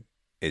you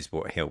is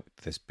what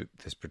helped this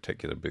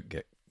particular book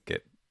get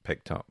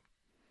picked up?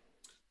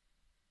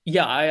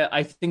 Yeah,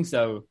 I think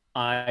so.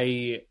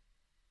 I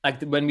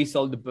like when we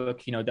sold the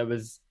book, there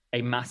was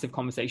a massive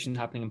conversation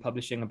happening in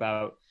publishing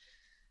about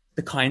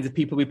the kinds of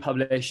people we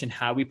publish and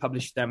how we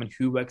publish them and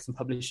who works in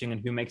publishing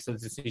and who makes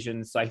those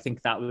decisions. So I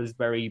think that was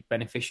very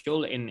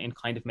beneficial in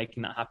kind of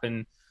making that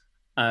happen.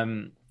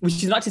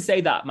 Which is not to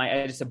say that my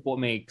editor bought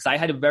me, because I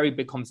had a very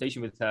big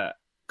conversation with her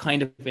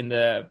kind of in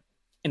the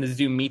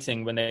Zoom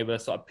meeting when they were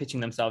sort of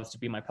pitching themselves to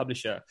be my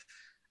publisher.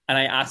 And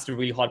I asked a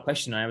really hard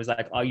question. I was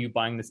like, are you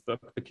buying this book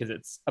because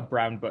it's a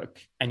brown book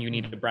and you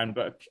need a brown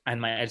book?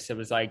 And my editor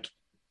was like,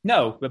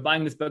 no, we're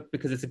buying this book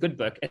because it's a good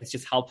book. It's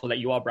just helpful that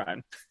you are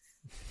brown.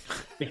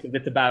 because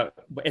it's about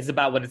what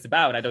it's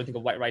about. And I don't think a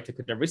white writer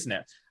could have written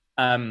it.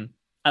 And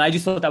I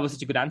just thought that was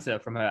such a good answer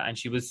from her. And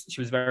she was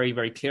very,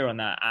 very clear on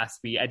that as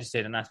we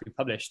edited and as we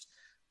published.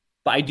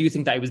 But I do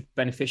think that it was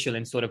beneficial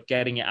in sort of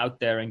getting it out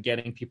there and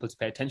getting people to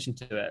pay attention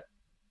to it.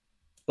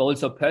 But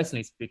also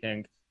personally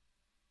speaking,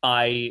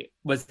 I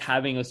was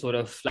having a sort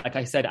of, like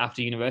I said,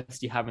 after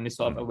university, having this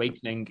sort of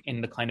awakening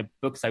in the kind of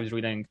books I was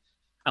reading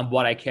and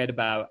what I cared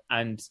about.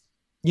 And,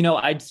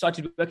 I'd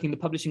started working in the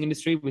publishing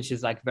industry, which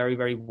is like very,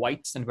 very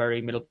white and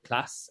very middle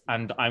class.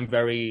 And I'm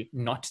very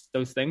not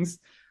those things.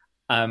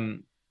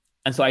 And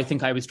so I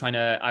think I was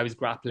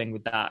grappling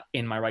with that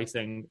in my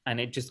writing. And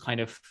it just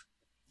kind of,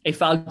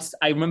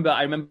 I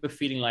remember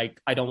feeling like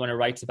I don't want to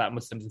write about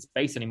Muslims in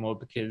space anymore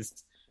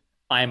because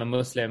I am a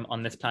Muslim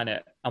on this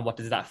planet. And what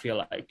does that feel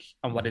like?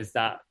 And what is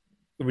that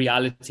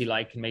reality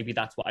like? And maybe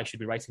that's what I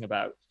should be writing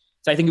about.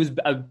 So I think it was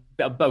a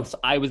bit of both.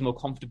 I was more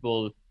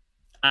comfortable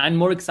and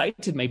more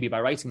excited maybe by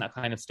writing that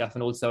kind of stuff.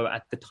 And also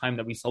at the time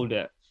that we sold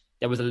it,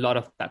 there was a lot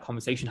of that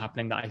conversation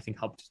happening that I think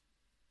helped.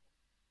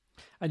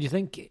 And you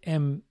think,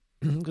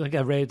 like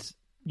I read,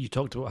 you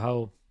talked about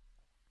how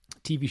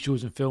TV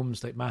shows and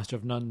films like Master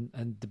of None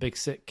and The Big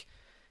Sick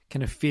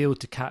kind of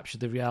failed to capture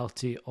the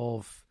reality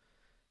of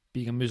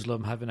being a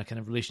Muslim, having a kind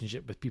of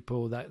relationship with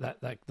people,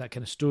 that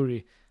kind of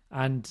story.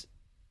 And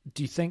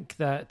do you think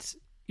that,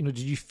 did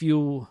you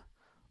feel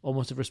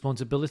almost a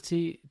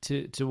responsibility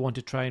to want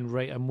to try and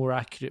write a more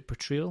accurate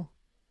portrayal?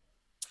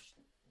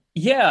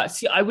 Yeah,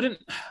 see, I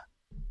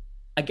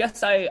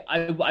guess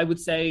I would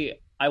say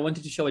I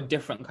wanted to show a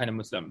different kind of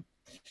Muslim.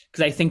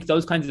 Because I think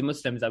those kinds of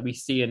Muslims that we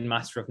see in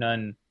Master of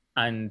None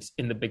and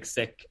in The Big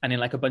Sick and in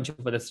like a bunch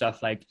of other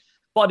stuff like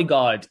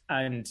Bodyguard,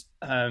 and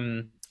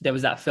there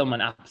was that film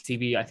on Apple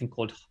TV, I think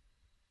called,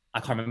 I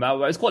can't remember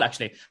what it was called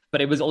actually,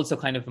 but it was also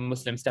kind of a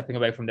Muslim stepping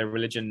away from their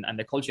religion and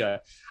their culture.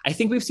 I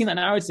think we've seen that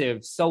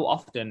narrative so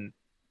often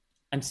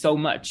and so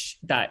much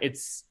that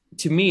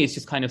to me, it's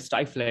just kind of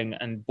stifling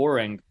and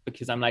boring,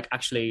 because I'm like,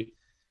 actually,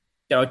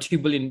 there are 2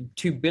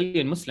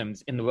 billion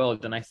Muslims in the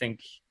world. And I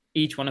think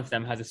each one of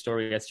them has a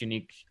story as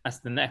unique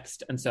as the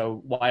next. And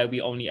so why are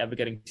we only ever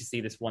getting to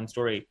see this one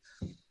story?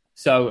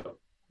 So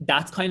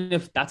that's kind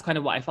of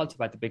what I felt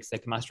about The Big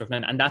Sick, Master of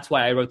None. And that's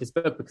why I wrote this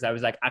book, because I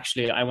was like,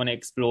 actually, I want to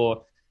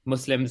explore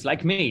Muslims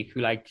like me who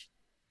like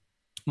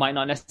might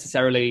not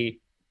necessarily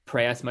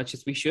pray as much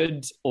as we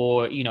should,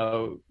 or,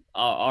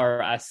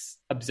 are as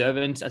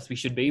observant as we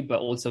should be, but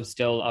also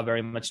still are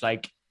very much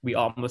like, we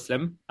are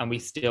Muslim and we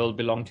still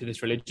belong to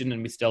this religion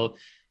and we still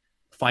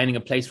finding a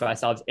place for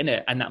ourselves in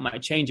it. And that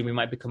might change and we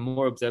might become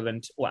more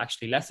observant or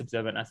actually less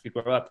observant as we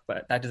grow up,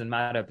 but that doesn't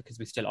matter because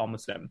we still are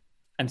Muslim.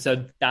 And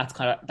so that's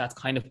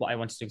kind of what I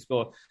wanted to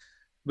explore.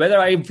 Whether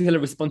I feel a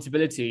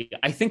responsibility,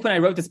 I think when I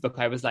wrote this book,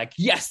 I was like,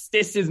 yes,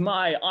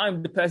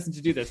 I'm the person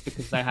to do this,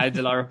 because I had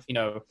a lot of,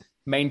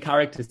 main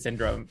character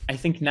syndrome. I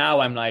think now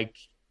I'm like,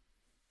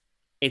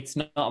 it's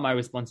not my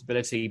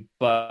responsibility,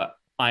 but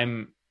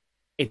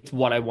it's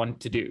what I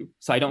want to do.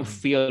 So I don't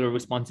feel a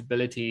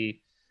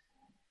responsibility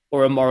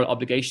or a moral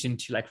obligation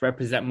to like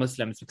represent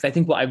Muslims, because I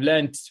think what I've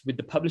learned with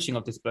the publishing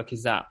of this book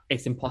is that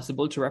it's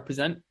impossible to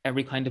represent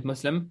every kind of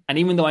Muslim. And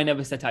even though I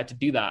never set out to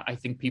do that, I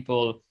think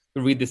people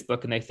read this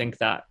book and they think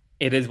that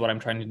it is what I'm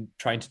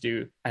trying to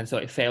do. And so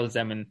it fails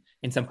them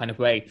in some kind of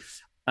way.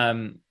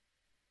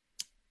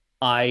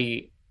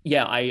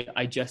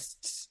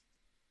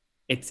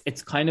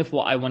 It's kind of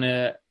what I want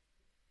to,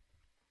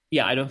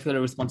 I don't feel a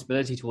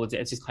responsibility towards it.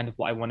 It's just kind of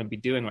what I want to be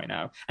doing right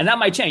now. And that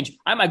might change.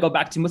 I might go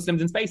back to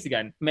Muslims in space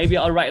again. Maybe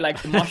I'll write like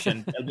The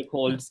Martian. It'll be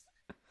called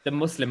The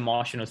Muslim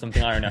Martian or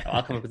something. I don't know.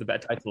 I'll come up with a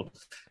better title.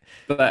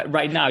 But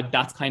right now,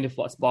 that's kind of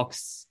what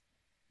sparks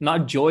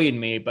not joy in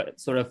me,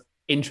 but sort of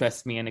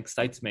interests me and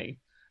excites me.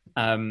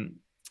 And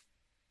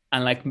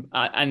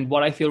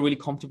what I feel really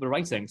comfortable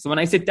writing. So when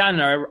I sit down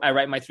and I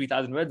write my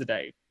 3,000 words a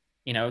day,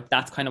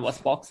 that's kind of what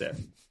sparks it.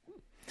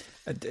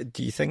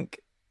 Do you think,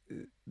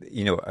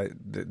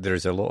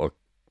 there's a lot of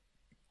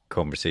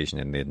conversation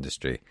in the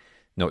industry,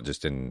 not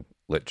just in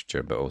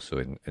literature, but also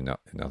in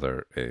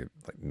other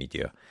like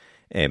media,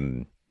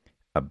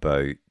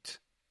 about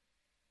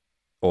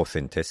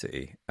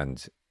authenticity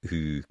and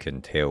who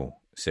can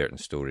tell certain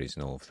stories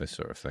and all of this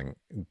sort of thing.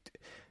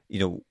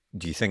 Do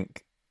you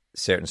think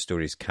certain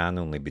stories can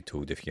only be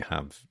told if you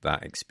have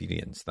that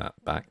experience, that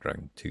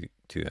background to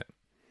it?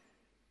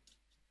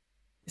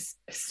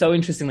 So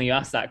interestingly you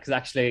asked that, because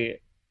actually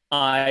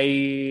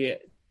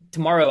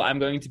tomorrow I'm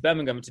going to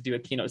Birmingham to do a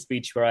keynote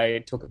speech where I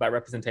talk about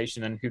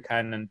representation and who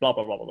can and blah,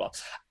 blah, blah, blah, blah.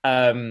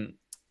 And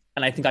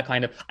I think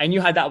I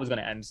knew how that was going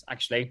to end,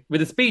 actually.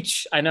 With a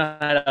speech, I know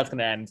how that was going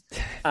to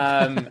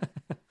end.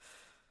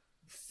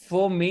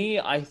 For me,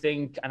 I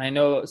think, and I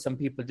know some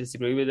people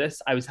disagree with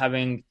this, I was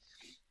having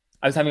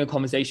a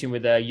conversation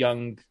with a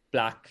young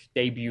Black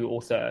debut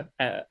author,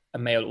 a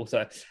male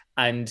author,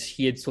 and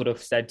he had sort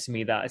of said to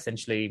me that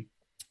essentially,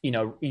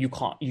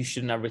 you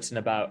shouldn't have written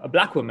about a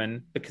Black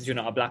woman because you're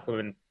not a Black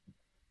woman.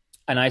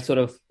 And I sort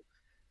of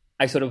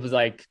was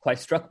like quite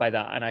struck by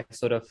that. And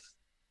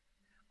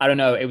I don't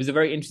know. It was a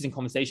very interesting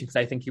conversation because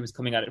I think he was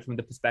coming at it from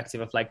the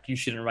perspective of like, you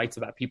shouldn't write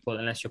about people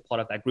unless you're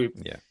part of that group.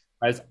 Yeah.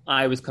 Whereas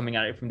I was coming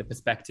at it from the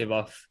perspective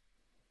of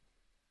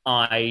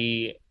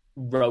I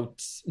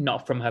wrote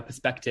not from her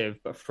perspective,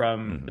 but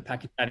from the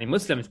Pakistani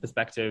Muslim's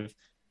perspective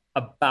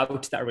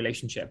about that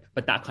relationship.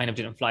 But that kind of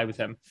didn't fly with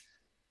him.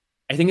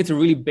 I think it's a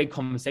really big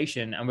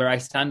conversation. And where I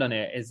stand on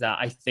it is that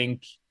I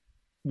think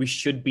we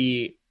should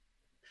be,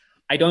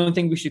 I don't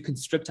think we should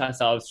constrict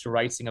ourselves to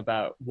writing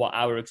about what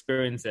our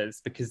experience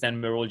is, because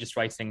then we're all just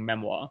writing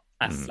memoir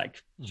as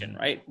like fiction,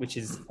 right? Which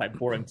is quite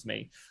boring to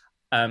me.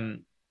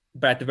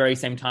 But at the very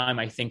same time,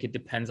 I think it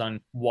depends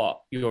on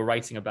what you're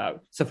writing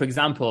about. So for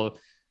example,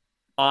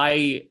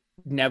 I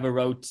never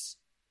wrote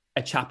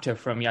a chapter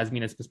from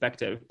Yasmina's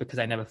perspective because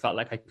I never felt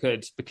like I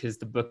could, because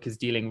the book is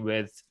dealing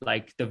with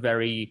like the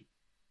very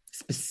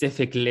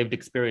specific lived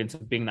experience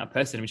of being that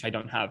person, which I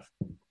don't have.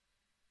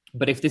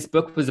 But if this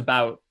book was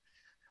about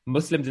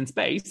Muslims in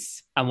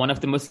space, and one of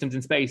the Muslims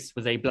in space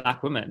was a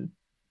Black woman,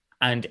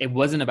 and it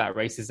wasn't about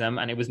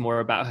racism, and it was more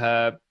about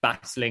her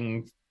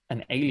battling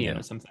an alien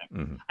or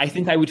something, I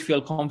think I would feel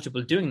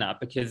comfortable doing that,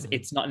 because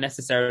it's not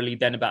necessarily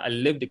then about a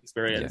lived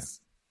experience.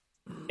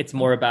 It's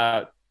more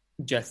about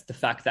just the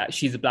fact that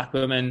she's a Black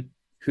woman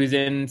who's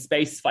in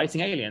space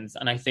fighting aliens,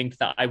 and I think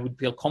that I would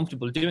feel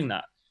comfortable doing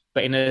that.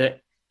 But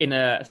in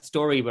a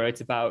story where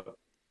it's about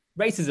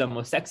racism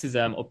or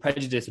sexism or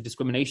prejudice or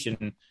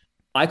discrimination,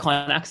 I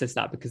can't access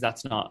that, because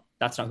that's not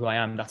who I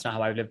am. That's not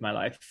how I live my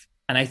life.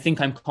 And I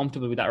think I'm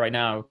comfortable with that right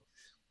now.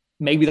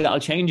 Maybe that'll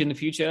change in the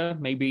future.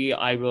 Maybe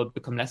I will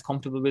become less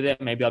comfortable with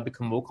it. Maybe I'll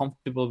become more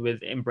comfortable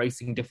with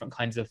embracing different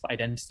kinds of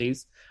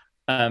identities.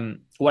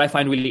 What I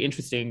find really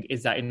interesting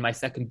is that in my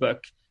second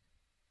book,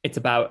 it's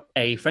about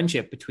a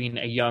friendship between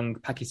a young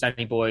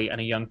Pakistani boy and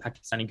a young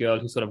Pakistani girl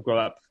who sort of grow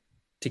up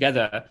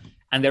together.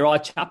 And there are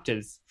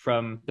chapters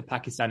from the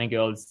Pakistani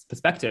girl's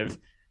perspective.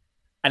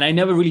 And I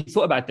never really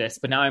thought about this,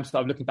 but now I'm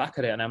sort of looking back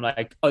at it and I'm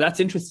like, oh, that's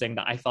interesting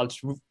that I felt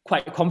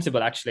quite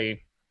comfortable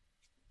actually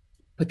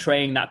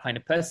portraying that kind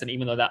of person,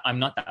 even though that I'm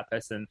not that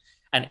person.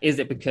 And is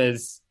it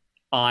because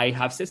I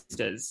have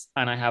sisters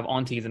and I have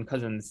aunties and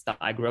cousins that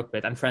I grew up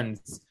with and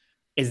friends?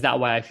 Is that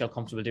why I feel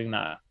comfortable doing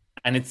that?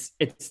 And it's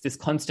this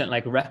constant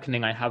like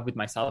reckoning I have with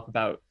myself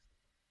about,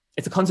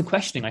 it's a constant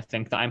questioning, I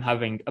think, that I'm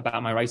having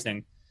about my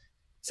writing.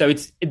 So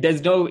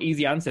there's no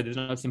easy answer. There's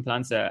no simple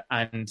answer.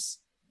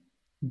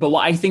 But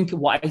what I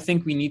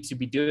think we need to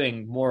be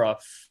doing more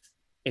of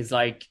is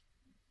like,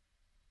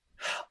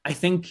 I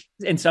think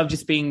instead of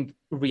just being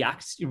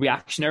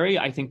reactionary,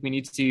 I think we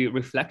need to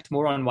reflect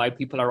more on why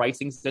people are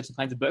writing certain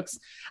kinds of books.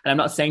 And I'm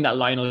not saying that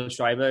Lionel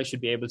Shriver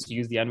should be able to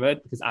use the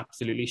N-word, because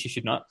absolutely she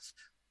should not.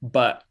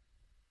 But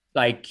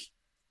like,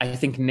 I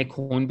think Nick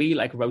Hornby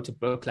like wrote a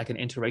book, like an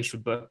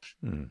interracial book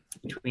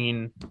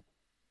between,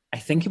 I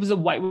think it was a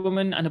white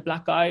woman and a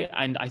Black guy.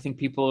 And I think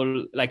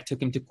people like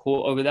took him to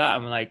court over that.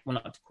 I'm like, well,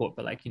 not to court,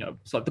 but like, you know,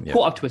 so the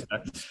court up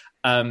Twitter,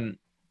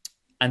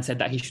 and said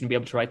that he shouldn't be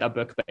able to write that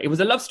book. But it was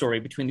a love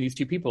story between these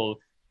two people.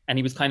 And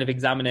he was kind of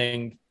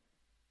examining,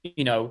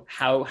 you know,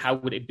 how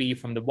would it be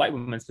from the white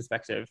woman's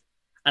perspective.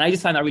 And I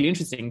just find that really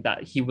interesting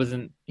that he was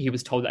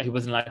told that he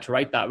wasn't allowed to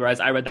write that. Whereas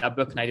I read that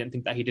book and I didn't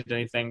think that he did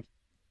anything.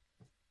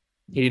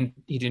 He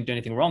didn't do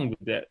anything wrong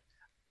with it.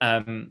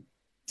 So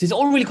it's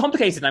all really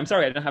complicated. I'm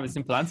sorry, I don't have a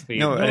simple answer for you.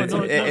 No,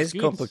 it is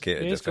good.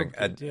 complicated. It is I think.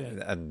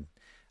 complicated, And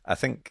I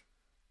think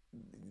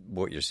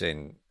what you're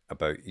saying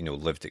about, you know,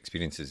 lived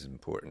experiences is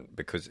important,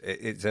 because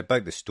it's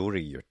about the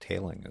story you're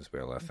telling as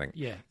well, I think.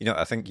 Yeah. You know,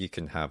 I think you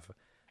can have...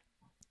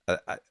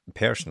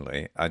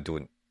 personally, I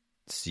don't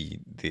see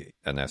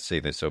and I say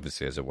this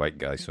obviously as a white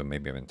guy, so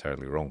maybe I'm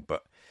entirely wrong,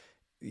 but,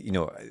 you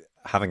know,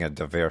 having a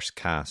diverse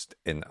cast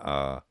in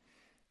a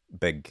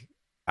big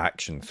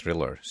action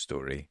thriller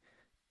story,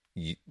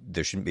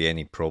 there shouldn't be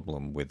any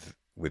problem with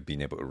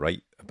being able to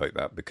write about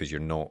that, because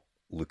you're not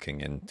looking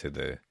into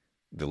the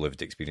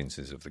lived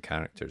experiences of the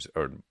characters,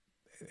 or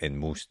in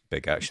most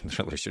big action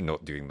thrillers, you're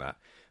not doing that.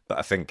 But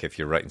I think if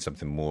you're writing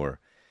something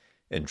more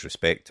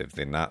introspective,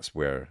 then that's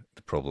where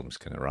the problems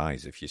can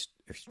arise. If you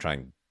try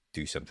and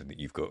do something that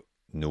you've got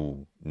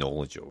no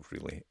knowledge of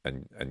really,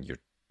 and you're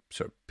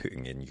sort of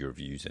putting in your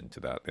views into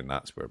that, then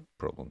that's where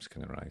problems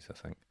can arise, I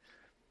think.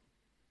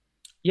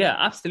 Yeah,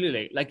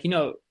 absolutely. Like, you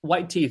know,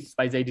 White Teeth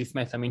by Zadie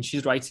Smith. I mean,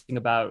 she's writing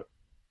about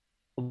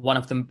one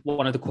of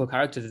the core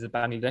characters is a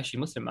Bangladeshi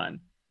Muslim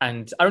man.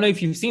 And I don't know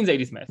if you've seen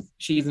Zadie Smith.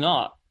 She's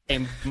not a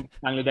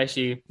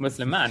Bangladeshi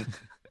Muslim man.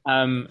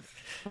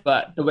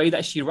 But the way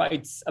that she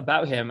writes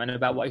about him and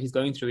about what he's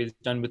going through is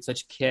done with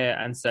such care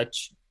and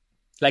such,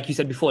 like you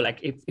said before, like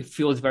it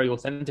feels very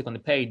authentic on the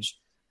page,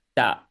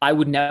 that I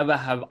would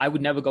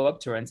never go up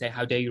to her and say,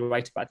 how dare you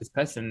write about this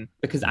person?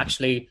 Because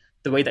actually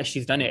the way that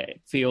she's done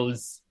it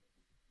feels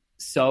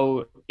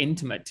so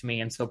intimate to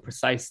me and so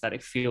precise that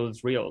it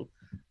feels real.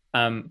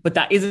 But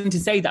that isn't to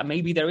say that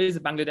maybe there is a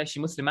Bangladeshi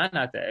Muslim man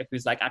out there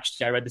who's like,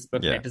 actually, I read this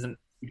book and it doesn't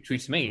speak true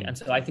to me. And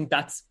so I think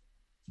that's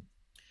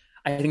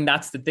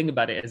the thing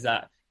about it, is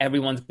that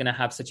everyone's going to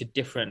have such a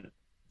different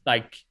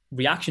like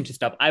reaction to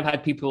stuff. I've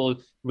had people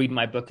read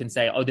my book and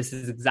say, "Oh, this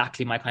is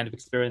exactly my kind of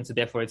experience, so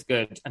therefore it's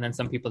good." And then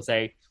some people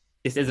say,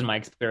 "This isn't my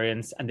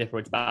experience, and therefore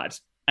it's bad."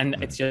 And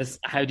it's just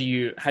how do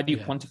you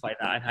quantify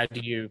that, and how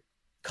do you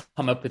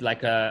come up with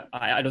like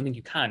I don't think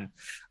you can.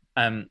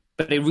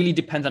 But it really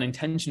depends on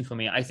intention for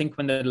me. I think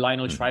when the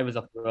Lionel Shrivers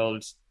of the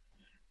world,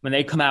 when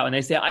they come out and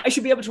they say, I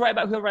should be able to write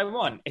about whoever I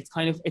want,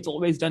 it's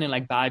always done in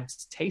like bad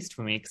taste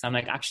for me, because I'm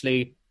like,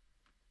 actually,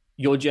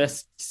 you're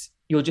just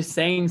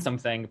saying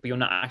something, but you're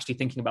not actually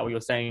thinking about what you're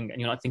saying, and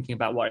you're not thinking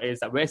about what it is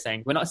that we're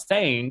saying. We're not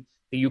saying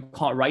that you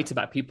can't write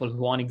about people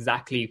who aren't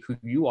exactly who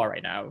you are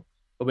right now,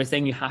 but we're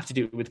saying you have to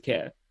do it with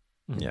care.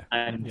 Yeah.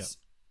 And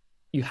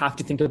you have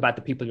to think about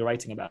the people you're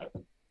writing about.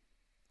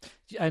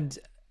 And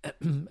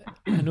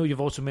I know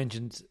you've also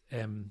mentioned,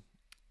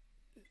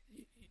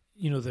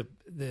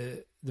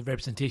 the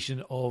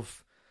representation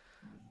of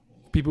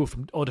people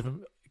from all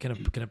different kind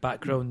of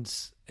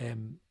backgrounds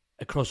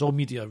across all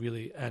media,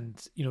 really.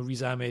 And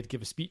Riz Ahmed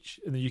gave a speech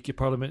in the UK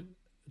Parliament,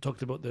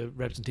 talked about the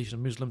representation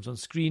of Muslims on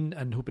screen,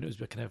 and hoping it was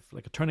kind of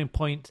like a turning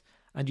point.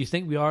 And do you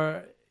think we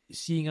are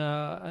seeing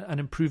an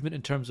improvement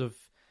in terms of,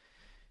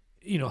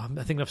 I'm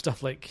thinking of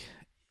stuff like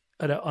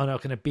on a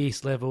kind of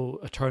base level,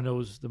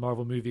 Eternals, the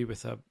Marvel movie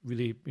with a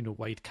really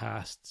wide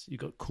cast. You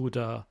got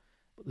Coda,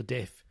 the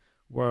Deaf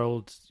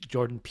World,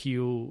 Jordan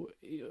Peele,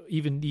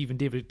 even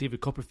David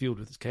Copperfield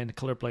with his kind of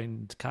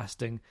colorblind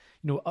casting.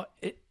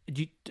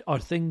 Are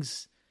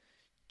things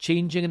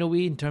changing in a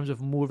way in terms of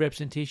more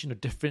representation, or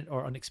different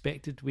or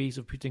unexpected ways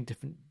of putting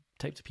different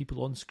types of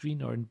people on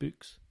screen or in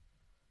books?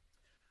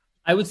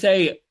 I would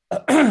say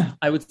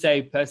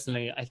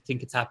personally, I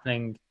think it's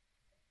happening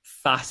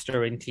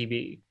faster in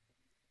TV.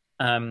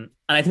 And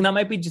I think that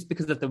might be just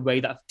because of the way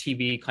that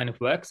TV kind of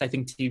works. I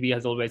think TV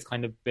has always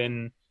kind of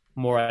been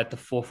more at the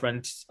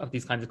forefront of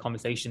these kinds of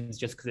conversations,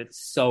 just because it's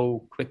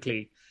so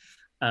quickly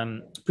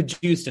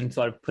produced and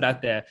sort of put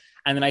out there.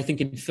 And then I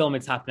think in film,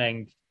 it's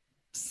happening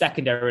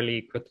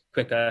secondarily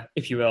quicker,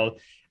 if you will.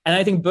 And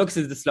I think books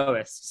is the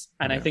slowest.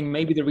 And I think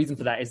maybe the reason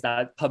for that is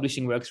that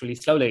publishing works really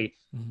slowly.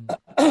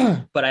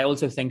 Mm-hmm. But I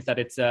also think that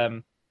it's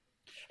an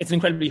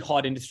incredibly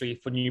hard industry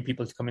for new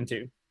people to come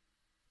into.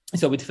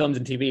 So with films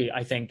and TV,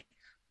 I think,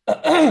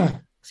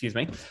 excuse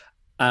me,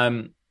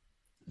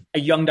 a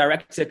young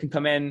director can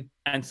come in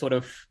and sort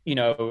of,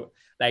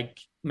 like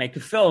make a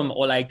film,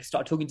 or like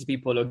start talking to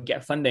people, or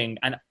get funding.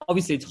 And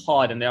obviously it's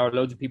hard, and there are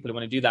loads of people who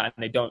want to do that,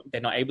 and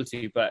they're not able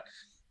to. But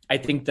I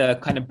think the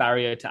kind of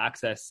barrier to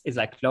access is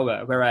like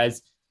lower.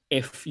 Whereas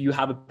if you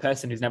have a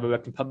person who's never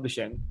worked in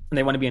publishing and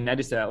they want to be an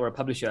editor or a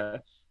publisher,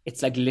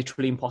 it's like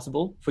literally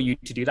impossible for you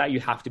to do that. You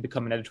have to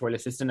become an editorial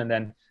assistant and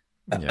then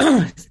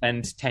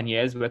spend 10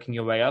 years working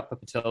your way up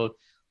until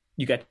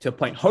you get to a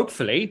point,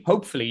 hopefully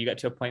you get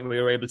to a point where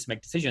you're able to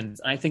make decisions.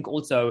 And I think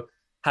also,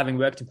 having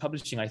worked in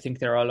publishing, I think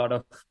there are a lot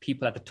of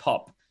people at the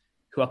top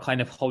who are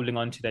kind of holding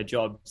on to their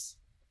jobs.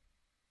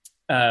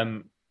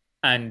 And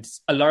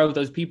a lot of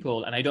those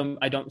people, and I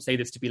don't say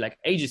this to be like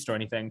ageist or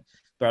anything,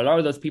 but a lot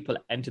of those people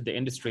entered the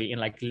industry in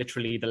like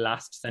literally the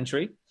last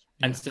century.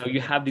 And so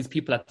you have these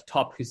people at the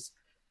top whose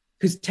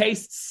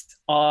tastes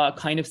are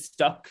kind of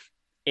stuck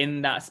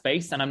in that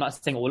space. And I'm not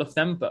saying all of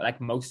them, but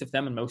like most of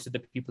them, and most of the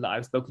people that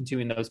I've spoken to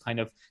in those kind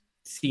of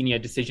senior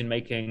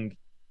decision-making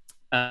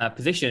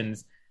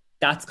positions,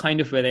 that's kind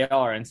of where they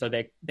are. And so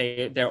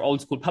they're old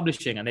school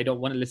publishing, and they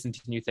don't want to listen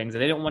to new things,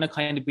 and they don't want to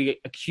kind of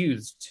be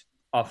accused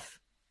of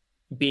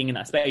being in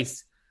that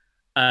space.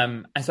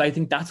 And so I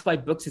think that's why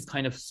books is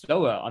kind of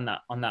slower on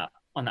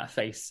that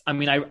face. I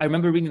mean, I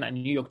remember reading that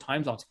New York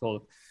Times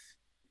article,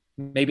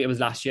 maybe it was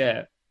last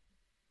year,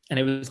 and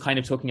it was kind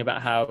of talking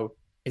about how,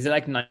 is it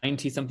like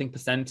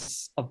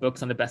 90-something% of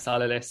books on the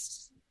bestseller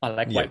list are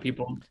like white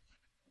people?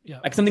 Yeah.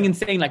 Like something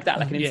insane like that,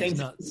 like an insane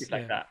statistic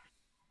like that.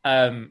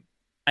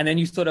 And then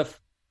you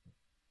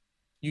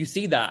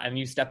see that and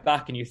you step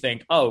back and you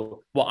think,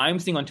 oh, what I'm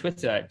seeing on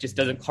Twitter just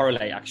doesn't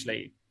correlate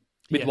actually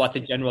with what the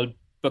general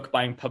book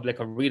buying public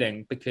are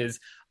reading, because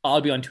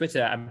I'll be on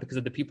Twitter, and because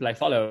of the people I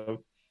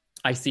follow,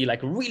 I see like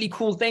really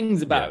cool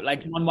things about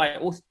like non-white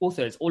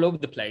authors all over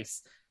the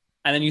place.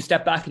 And then you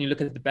step back and you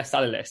look at the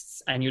bestseller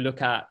lists, and you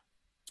look at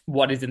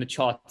what is in the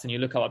charts, and you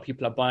look at what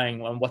people are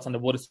buying and what's on the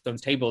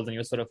Waterstones tables, and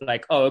you're sort of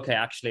like, oh, okay,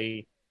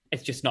 actually,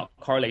 it's just not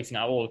correlating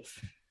at all.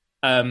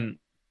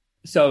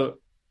 So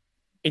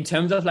in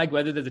terms of like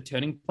whether there's a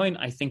turning point,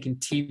 I think in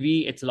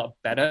TV, it's a lot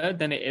better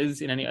than it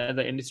is in any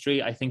other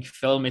industry. I think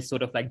film is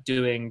sort of like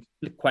doing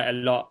quite a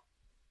lot.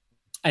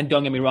 And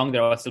don't get me wrong,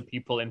 there are still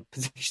people in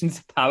positions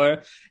of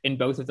power in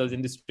both of those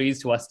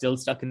industries who are still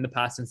stuck in the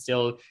past and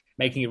still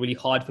making it really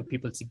hard for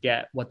people to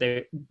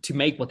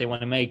make what they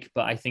want to make.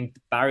 But I think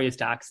the barriers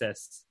to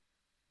access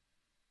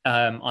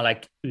are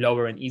like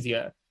lower and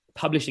easier.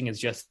 Publishing is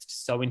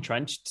just so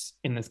entrenched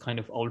in this kind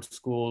of old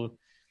school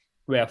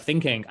way of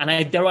thinking.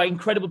 And there are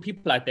incredible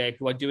people out there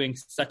who are doing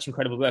such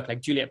incredible work,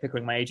 like Juliet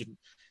Pickering, my agent.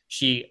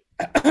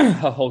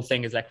 Her whole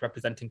thing is like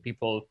representing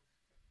people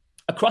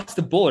across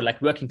the board,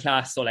 like working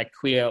class or like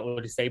queer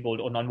or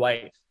disabled or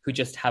non-white, who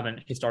just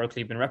haven't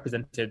historically been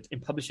represented in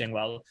publishing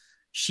well.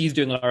 she's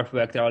doing a lot of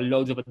work. There are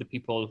loads of other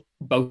people,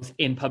 both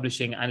in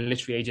publishing and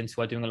literary agents,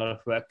 who are doing a lot of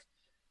work.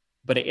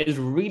 But it is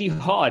really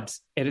hard.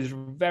 It is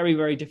very,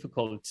 very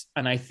difficult.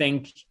 And I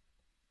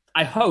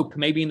hope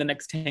maybe in the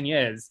next 10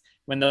 years,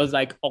 when those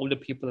like older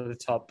people at the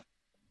top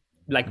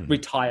like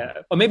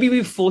retire, or maybe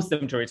we force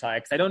them to retire,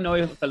 because I don't know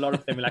if a lot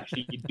of them will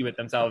actually do it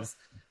themselves.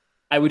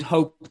 I would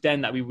hope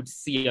then that we would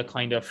see a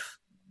kind of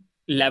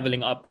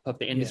leveling up of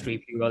the industry,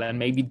 if you will, and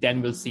maybe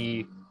then we'll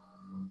see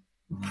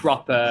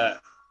proper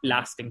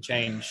lasting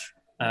change.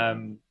 But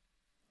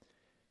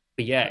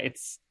yeah,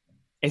 it's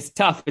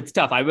tough. It's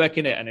tough. I work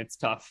in it and it's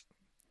tough.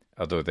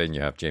 Although then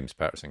you have James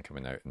Patterson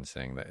coming out and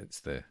saying that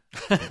it's the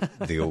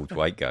old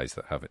white guys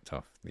that have it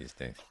tough these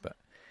days. But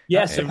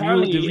yes, the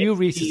real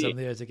racism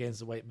there is against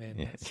the white men.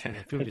 Yeah.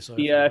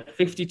 The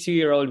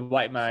 52-year-old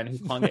white man who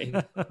can't get his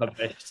book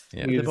published.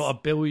 Yeah. They've got a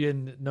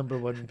billion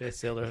 #1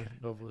 bestseller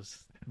novels.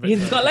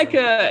 He's got like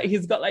a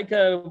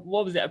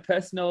what was it? A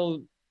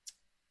personal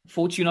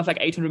fortune of like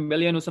 800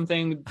 million or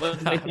something.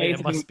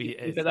 It must be.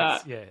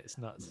 It's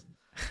nuts.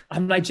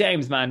 I'm like,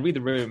 James, man, read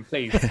the room,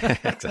 please.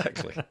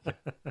 Exactly.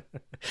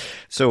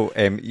 So,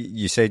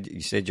 you said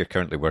you're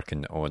currently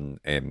working on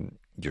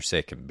your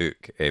second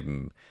book.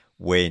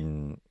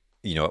 When,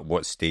 at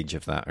what stage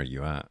of that are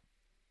you at?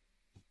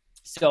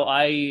 So all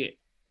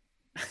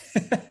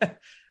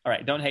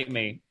right, don't hate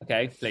me,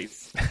 okay?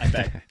 Please, I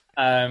beg.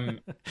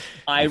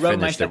 I wrote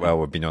my finished it while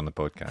we've been on the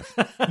podcast.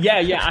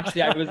 Yeah.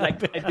 Actually, I was like,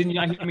 didn't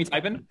you hear me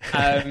typing?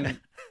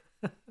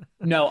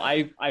 No,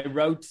 I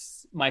wrote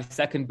my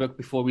second book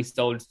before we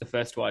sold the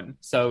first one.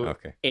 So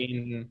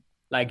in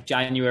like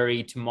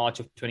January to March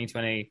of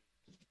 2020,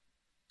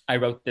 I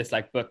wrote this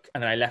like book,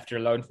 and then I left it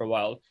alone for a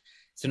while.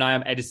 So now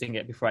I'm editing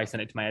it before I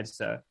send it to my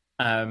editor.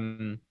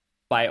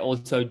 But I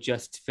also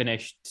just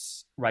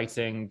finished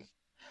writing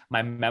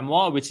my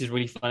memoir, which is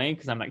really funny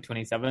because I'm like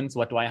 27. So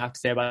what do I have to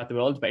say about the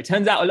world? But it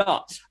turns out a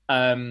lot.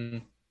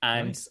 And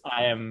nice.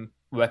 I am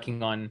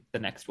working on the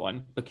next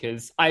one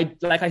because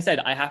like I said,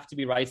 I have to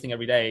be writing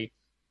every day.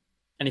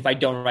 And if I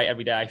don't write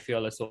every day, I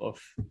feel a sort of,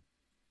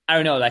 I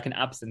don't know, like an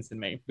absence in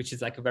me, which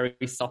is like a very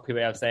soppy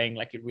way of saying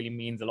like it really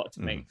means a lot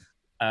to me.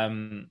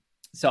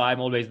 So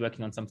I'm always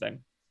working on something.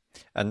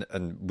 And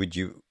would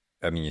you,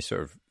 I mean, you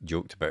sort of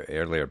joked about it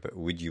earlier, but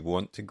would you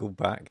want to go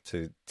back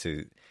to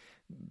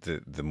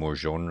the more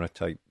genre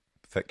type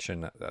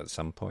fiction at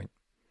some point?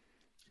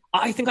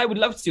 I think I would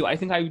love to. I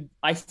think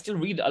I still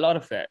read a lot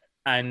of it,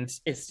 and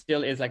it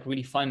still is like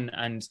really fun.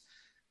 And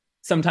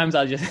sometimes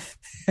I'll just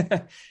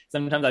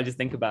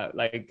think about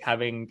like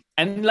having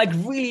and like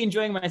really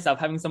enjoying myself,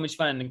 having so much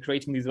fun and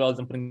creating these worlds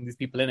and putting these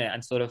people in it,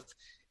 and sort of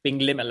being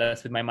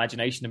limitless with my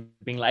imagination and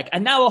being like,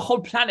 and now a whole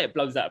planet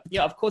blows up.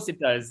 Yeah, of course it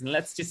does. And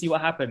let's just see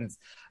what happens.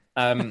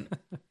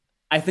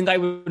 I think I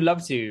would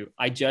love to.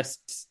 I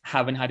just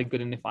haven't had a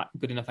good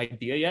enough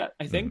idea yet,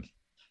 I think.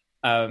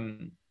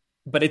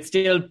 But it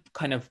still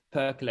kind of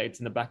percolates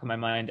in the back of my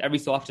mind. Every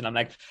so often I'm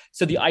like,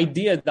 so the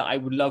idea that I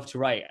would love to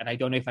write, and I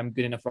don't know if I'm a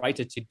good enough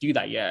writer to do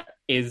that yet,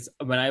 is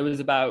when I was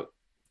about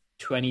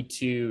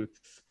 22,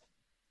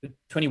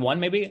 21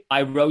 maybe,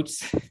 I wrote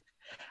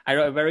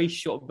a very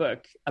short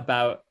book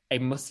about a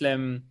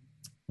Muslim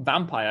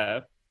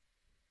vampire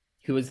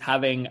who was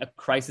having a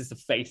crisis of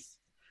faith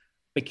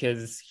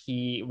because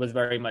he was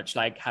very much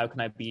like, how can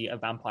I be a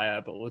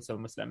vampire but also a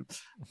Muslim?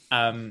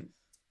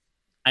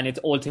 And it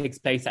all takes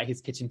place at his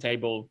kitchen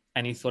table,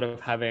 and he's sort of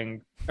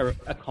having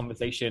a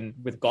conversation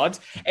with God.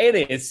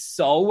 It is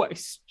so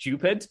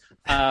stupid.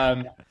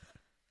 But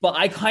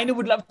I kind of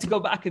would love to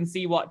go back and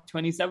see what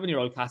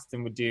 27-year-old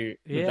Kasim would do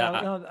with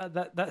that. No,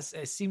 that's.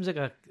 It seems like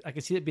I can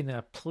see it being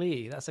a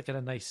play. That's a kind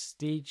of nice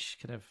stage,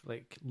 kind of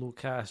like low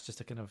cast, just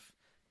a kind of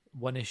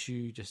one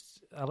issue.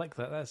 Just I like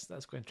that.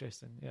 That's quite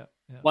interesting. Yeah.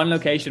 One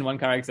location, one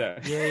character.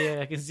 Yeah.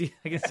 I can see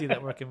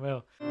that working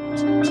well.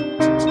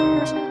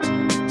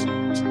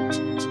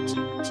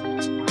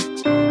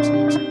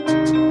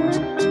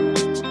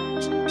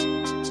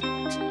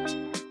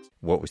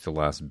 What was the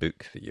last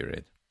book that you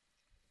read?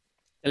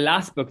 The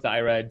last book that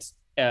I read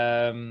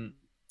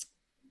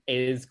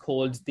is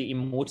called The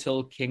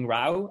Immortal King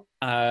Rao,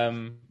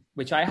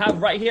 which I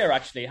have right here,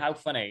 actually. How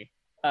funny.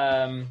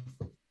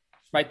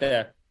 Right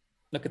there.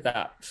 Look at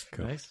that.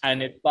 Cool. Nice.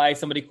 And it's by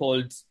somebody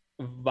called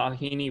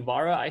Vahini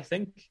Vara, I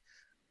think.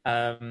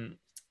 And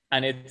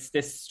it's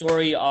this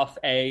story of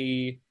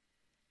I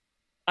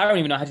don't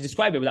even know how to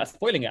describe it without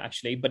spoiling it,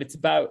 actually. But it's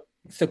about,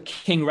 so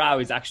King Rao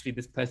is actually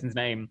this person's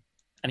name.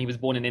 And he was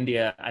born in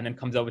India and then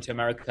comes over to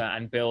America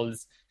and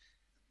builds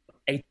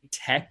a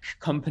tech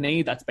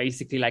company that's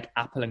basically like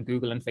Apple and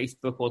Google and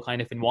Facebook all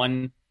kind of in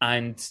one.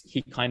 And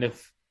he kind of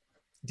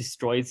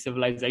destroys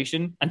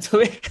civilization. And so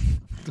it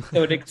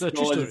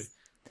explores...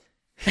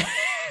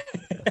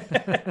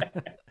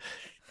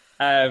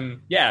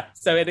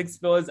 So it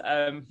explores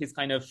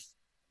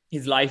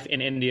his life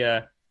in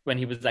India when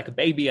he was like a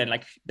baby and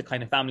like the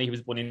kind of family he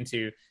was born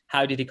into.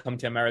 How did he come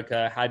to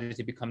America? How did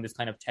he become this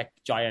kind of tech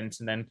giant?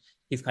 And then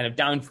his kind of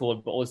downfall,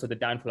 but also the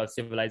downfall of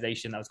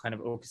civilization that was kind of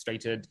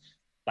orchestrated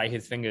by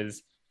his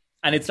fingers.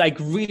 And it's like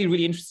really,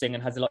 really interesting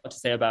and has a lot to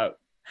say about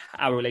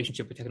our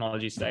relationship with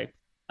technology today.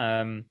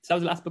 So that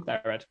was the last book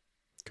that I read.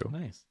 Cool.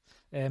 Nice.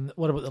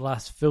 What about the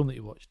last film that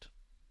you watched?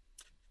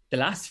 The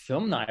last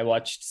film that I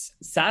watched,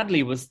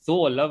 sadly, was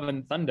Thor: Love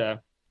and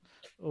Thunder.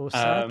 Oh,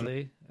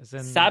 sadly. As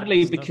in,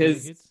 Sadly, it's not very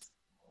because, good?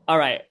 all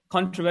right,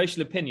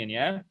 controversial opinion,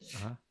 yeah?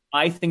 Uh-huh.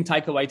 I think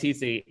Taika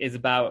Waititi is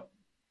about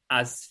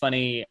as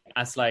funny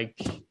as like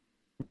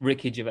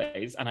Ricky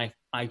Gervais, and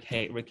I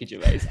hate Ricky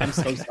Gervais. I'm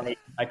so sorry,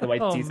 Taika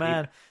Waititi. Oh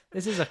man,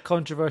 this is a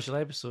controversial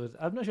episode.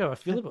 I'm not sure how I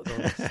feel about all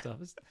this stuff.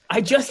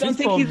 I just don't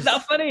think he's bombs.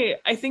 that funny.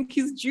 I think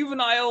he's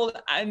juvenile,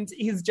 and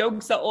his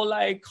jokes are all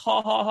like,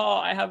 ha ha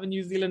ha, I have a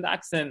New Zealand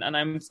accent and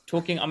I'm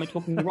talking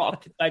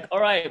rock. Like, all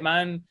right,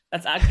 man,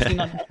 that's actually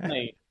not that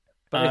funny.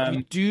 But if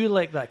you do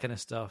like that kind of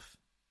stuff,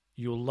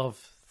 you'll love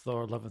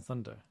Thor: Love and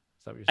Thunder.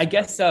 Is that what you're I saying?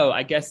 guess so.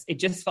 I guess it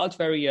just felt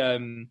very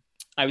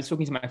I was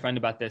talking to my friend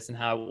about this and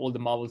how all the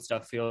Marvel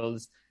stuff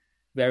feels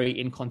very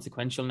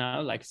inconsequential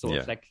now. Like sort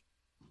of like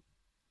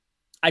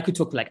I could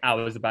talk for like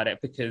hours about it,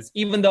 because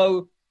even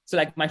though, so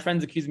like my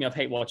friends accuse me of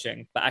hate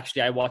watching, but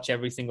actually I watch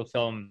every single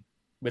film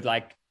with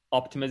like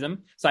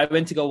optimism. So I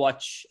went to go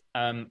watch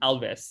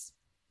Elvis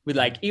with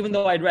like, even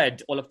though I'd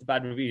read all of the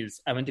bad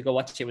reviews, I went to go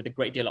watch it with a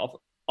great deal of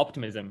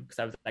optimism, because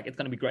I was like, it's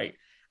going to be great.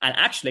 And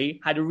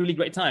actually had a really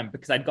great time,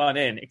 because I'd gone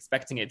in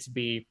expecting it to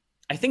be,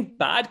 I think,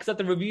 bad because of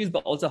the reviews,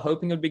 but also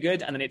hoping it would be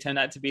good. And then it turned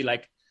out to be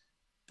like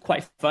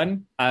quite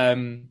fun.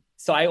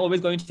 So I always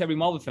go into every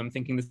Marvel film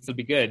thinking this will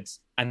be good,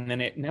 and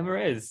then it never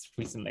is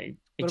recently.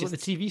 What about the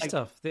TV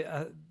stuff?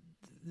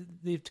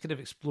 They've kind of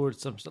explored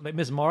some stuff. Like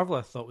Ms. Marvel,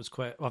 I thought was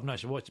quite. Well, I've not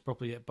actually watched it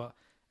properly yet, but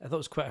I thought it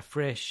was quite a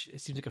fresh. It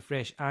seems like a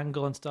fresh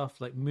angle and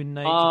stuff. Like Moon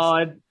Knight.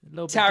 A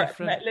little bit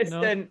different.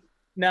 Listen,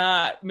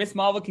 nah, Miss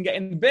Marvel can get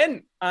in the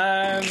bin.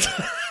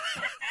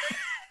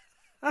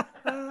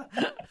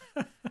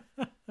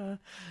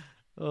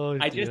 Oh,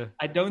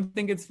 I don't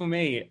think it's for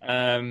me.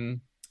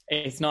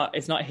 It's not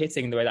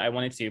hitting the way that I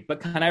want it to. But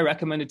can I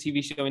recommend a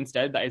TV show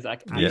instead that is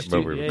like we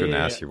were going to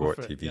ask you what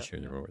for it, TV show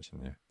you were watching.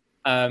 Yeah.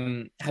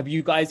 Have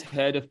you guys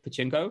heard of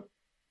Pachinko?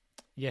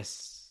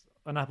 Yes,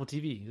 on Apple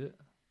TV, is it?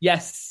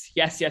 Yes.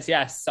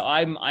 So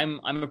I'm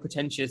a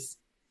pretentious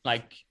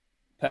like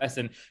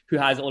person who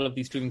has all of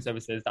these streaming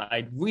services that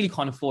I really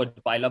can't afford,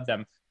 but I love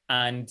them.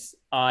 And so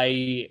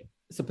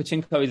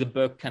Pachinko is a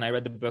book, and I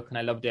read the book and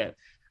I loved it.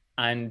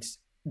 And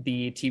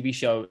the TV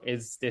show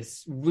is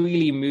this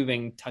really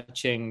moving,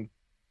 touching,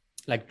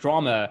 like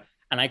drama.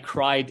 And I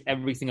cried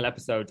every single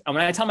episode. And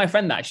when I tell my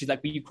friend that, she's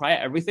like, "Will you cry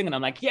at everything?" And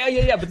I'm like,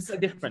 yeah, but it's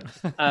like different.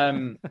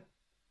 And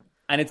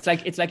it's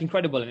like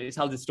incredible. And it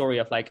tells the story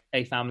of like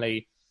a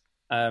family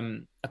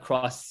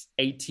across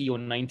 80 or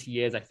 90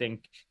 years, I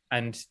think.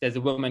 And there's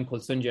a woman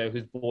called Sunja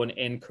who's born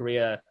in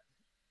Korea,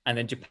 and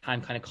then Japan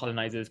kind of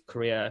colonizes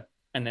Korea.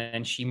 And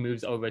then she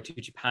moves over to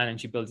Japan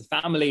and she builds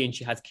a family, and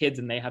she has kids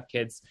and they have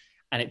kids.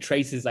 And it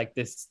traces like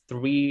this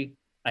 3,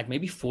 like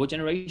maybe 4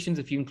 generations,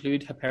 if you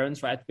include her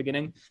parents right at the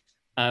beginning,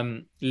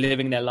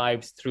 living their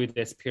lives through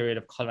this period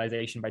of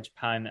colonization by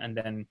Japan, and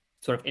then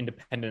sort of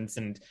independence,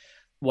 and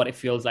what it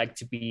feels like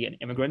to be an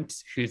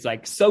immigrant who's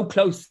like so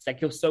close, like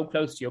you're so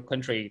close to your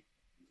country,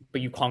 but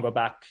you can't go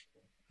back.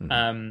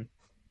 Mm-hmm.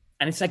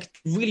 And it's like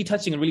really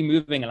touching and really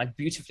moving and like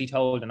beautifully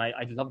told. And I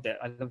loved it.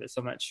 I loved it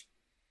so much.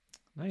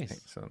 Nice.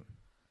 Excellent.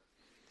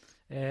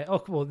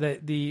 Well,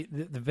 the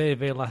very,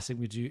 very last thing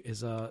we do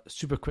is a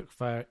super quick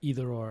fire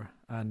either or,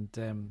 and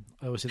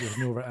I always say there's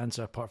no right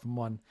answer apart from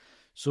one.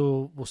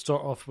 So we'll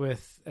start off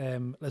with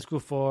let's go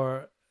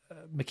for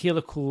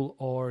Michaela Cole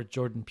or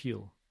Jordan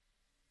Peele.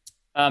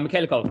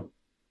 Michaela Cole.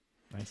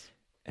 Nice.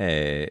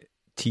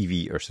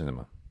 TV or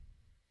cinema?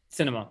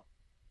 Cinema.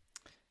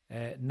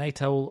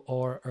 Night Owl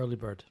or Early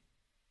Bird?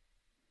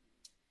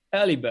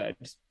 Early Bird.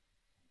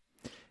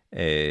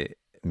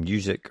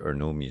 Music or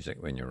no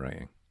music when you're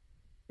writing?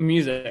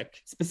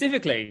 Music,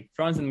 specifically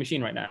Florence and the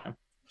Machine right now.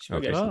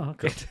 Okay. Oh,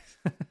 okay.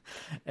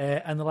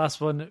 And the last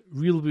one,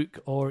 real book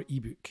or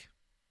ebook?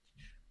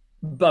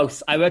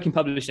 Both. I work in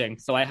publishing,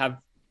 so I'm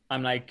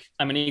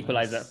an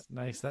equalizer.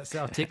 Nice. That's it.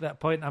 I'll take that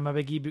point. I'm a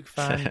big ebook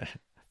fan.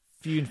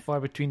 Few and far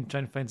between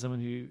trying to find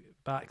someone who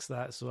backs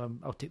that, so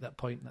I'll take that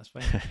point. That's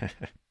fine.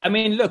 I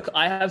mean, look,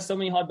 I have so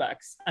many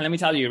hardbacks, and let me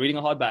tell you, reading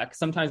a hardback,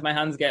 sometimes my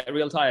hands get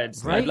real tired.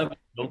 Right? I'd love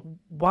it.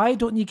 Why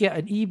don't you get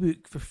an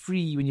ebook for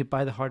free when you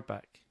buy the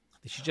hardback?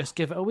 They should just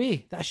give it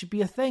away. That should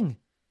be a thing.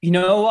 You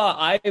know what?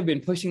 I've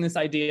been pushing this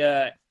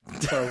idea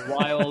for a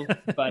while,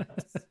 but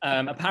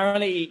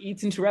apparently it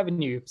eats into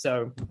revenue.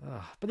 So,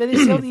 but then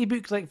they sell the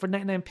ebooks like for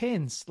 99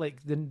 pence,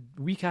 like the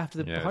week after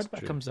the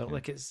hardback comes out. Yeah.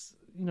 Like it's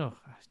it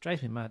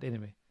drives me mad.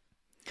 Anyway.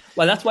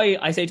 Well, that's why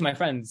I say to my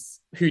friends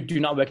who do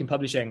not work in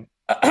publishing,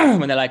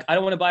 when they're like, "I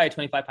don't want to buy a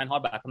 £25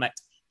 hardback," I'm like,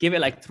 "Give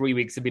it like 3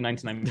 weeks; it'll be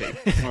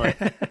 99p." All right.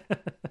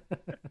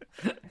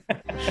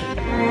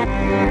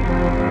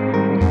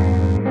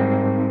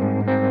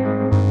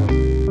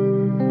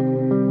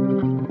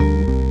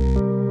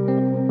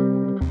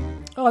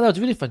 Oh, that was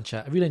a really fun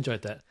chat. I really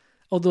enjoyed that.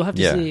 Although I have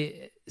to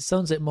say, it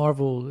sounds like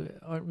Marvel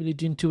aren't really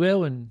doing too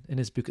well in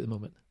his book at the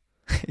moment.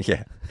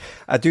 Yeah,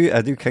 I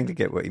do kind of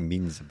get what he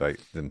means about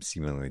them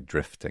seemingly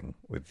drifting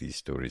with these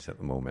stories at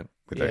the moment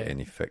without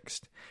any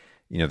fixed.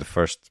 The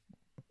first,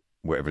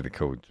 whatever they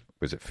called,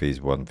 was it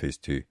phase 1, phase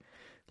 2,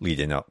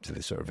 leading up to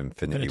the sort of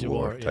Infinity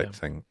War type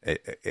thing.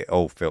 It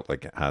all felt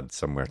like it had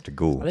somewhere to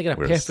go. I think in a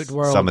perfect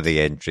world, some of the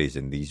entries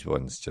in these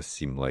ones just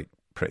seem like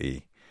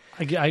pretty.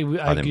 I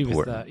agree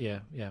with that. Yeah.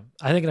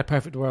 I think in a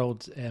perfect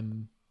world,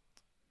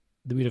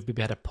 they would have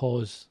maybe had a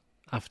pause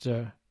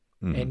after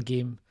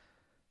Endgame,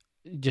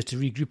 just to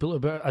regroup a little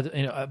bit.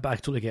 But I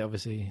totally get,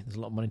 obviously, there's a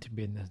lot of money to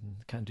be in this and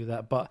can't do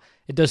that. But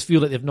it does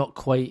feel like they've not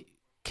quite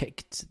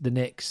kicked the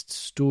next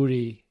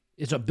story.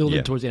 It's not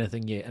building towards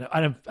anything yet.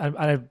 And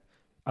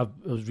I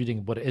was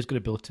reading what it is going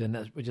to build to,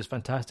 which is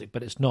fantastic.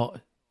 But it's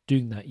not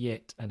doing that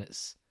yet, and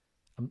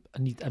I'm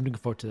looking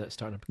forward to that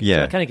starting. Yeah,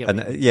 so I kind of get.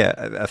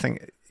 And I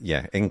think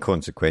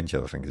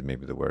inconsequential, I think, is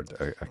maybe the word.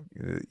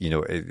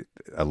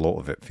 A lot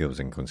of it feels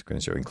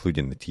inconsequential,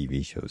 including the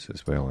TV shows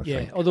as well. I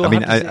think. Although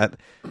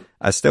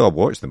I still have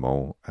watched them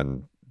all,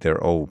 and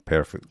they're all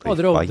perfectly. Oh,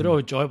 they're all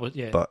enjoyable.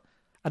 Yeah, but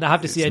and I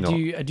have to say,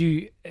 I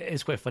do.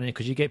 It's quite funny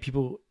because you get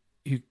people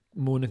who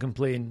moan and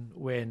complain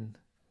when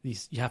you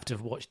have to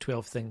watch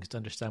 12 things to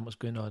understand what's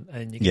going on,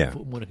 and you get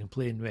people moan and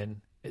complain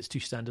when it's too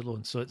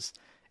standalone. So it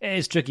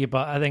is tricky,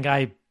 but I think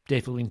I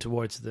definitely lean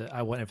towards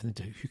I want everything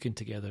to hook in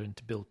together and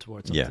to build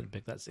towards something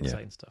big. That's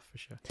exciting stuff for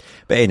sure.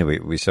 But anyway,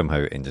 we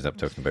somehow ended up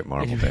talking about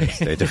Marvel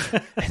instead of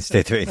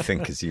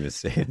anything Kasim was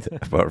saying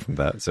apart from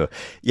that. So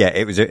yeah,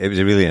 it was a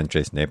really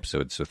interesting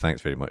episode. So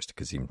thanks very much to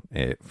Kasim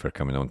for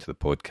coming on to the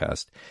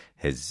podcast.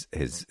 His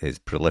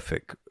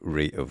prolific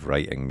rate of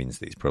writing means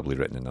that he's probably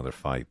written another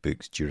 5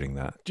 books during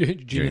that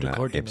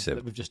recording episode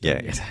that we've just done.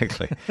 Yeah,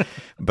 exactly.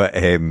 But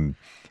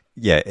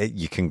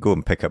you can go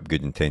and pick up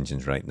Good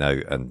Intentions right now,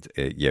 and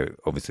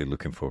obviously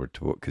looking forward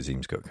to what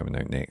Kazim's got coming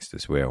out next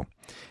as well.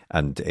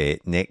 And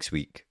next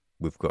week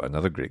we've got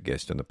another great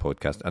guest on the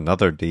podcast,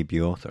 another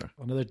debut author.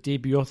 Another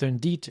debut author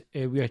indeed.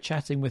 We are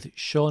chatting with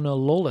Shauna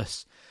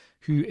Lawless,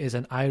 who is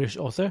an Irish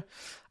author,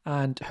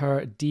 and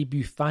her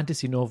debut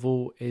fantasy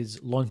novel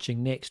is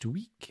launching next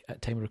week at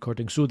time of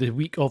recording. So the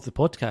week of the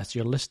podcast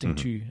you're listening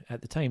to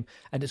at the time,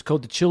 and it's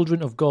called The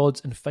Children of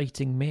Gods and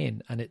Fighting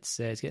Men, and it's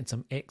getting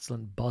some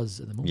excellent buzz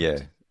at the moment. Yeah,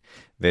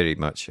 very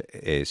much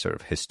a sort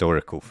of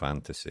historical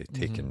fantasy,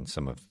 taking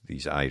some of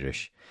these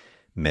Irish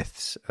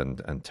myths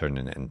and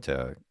turning it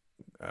into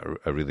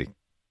a really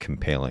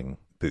compelling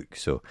book.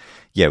 So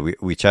yeah,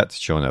 we chat to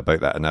Shauna about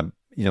that, and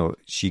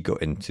she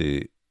got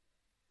into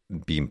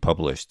being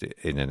published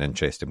in an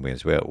interesting way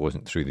as well. It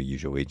wasn't through the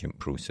usual agent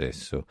process.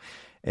 So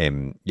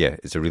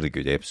it's a really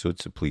good episode,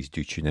 so please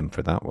do tune in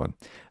for that one.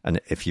 And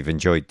if you've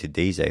enjoyed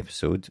today's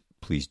episode,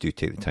 please do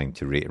take the time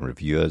to rate and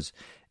review us,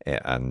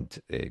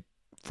 and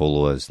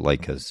follow us,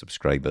 like us,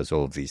 subscribe us.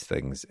 All of these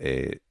things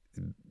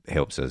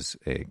helps us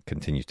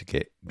continue to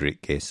get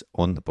great guests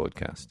on the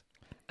podcast.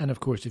 And of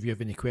course, if you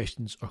have any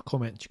questions or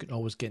comments, you can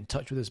always get in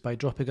touch with us by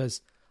dropping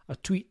us a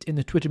tweet in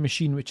the Twitter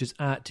machine, which is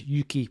at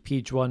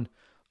UKPage1,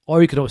 or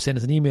you could always send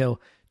us an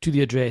email to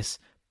the address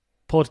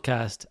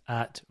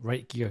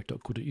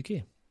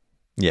podcast@rightgear.co.uk.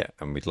 Yeah,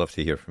 and we'd love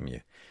to hear from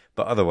you.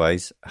 But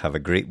otherwise, have a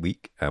great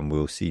week, and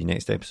we'll see you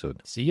next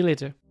episode. See you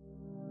later.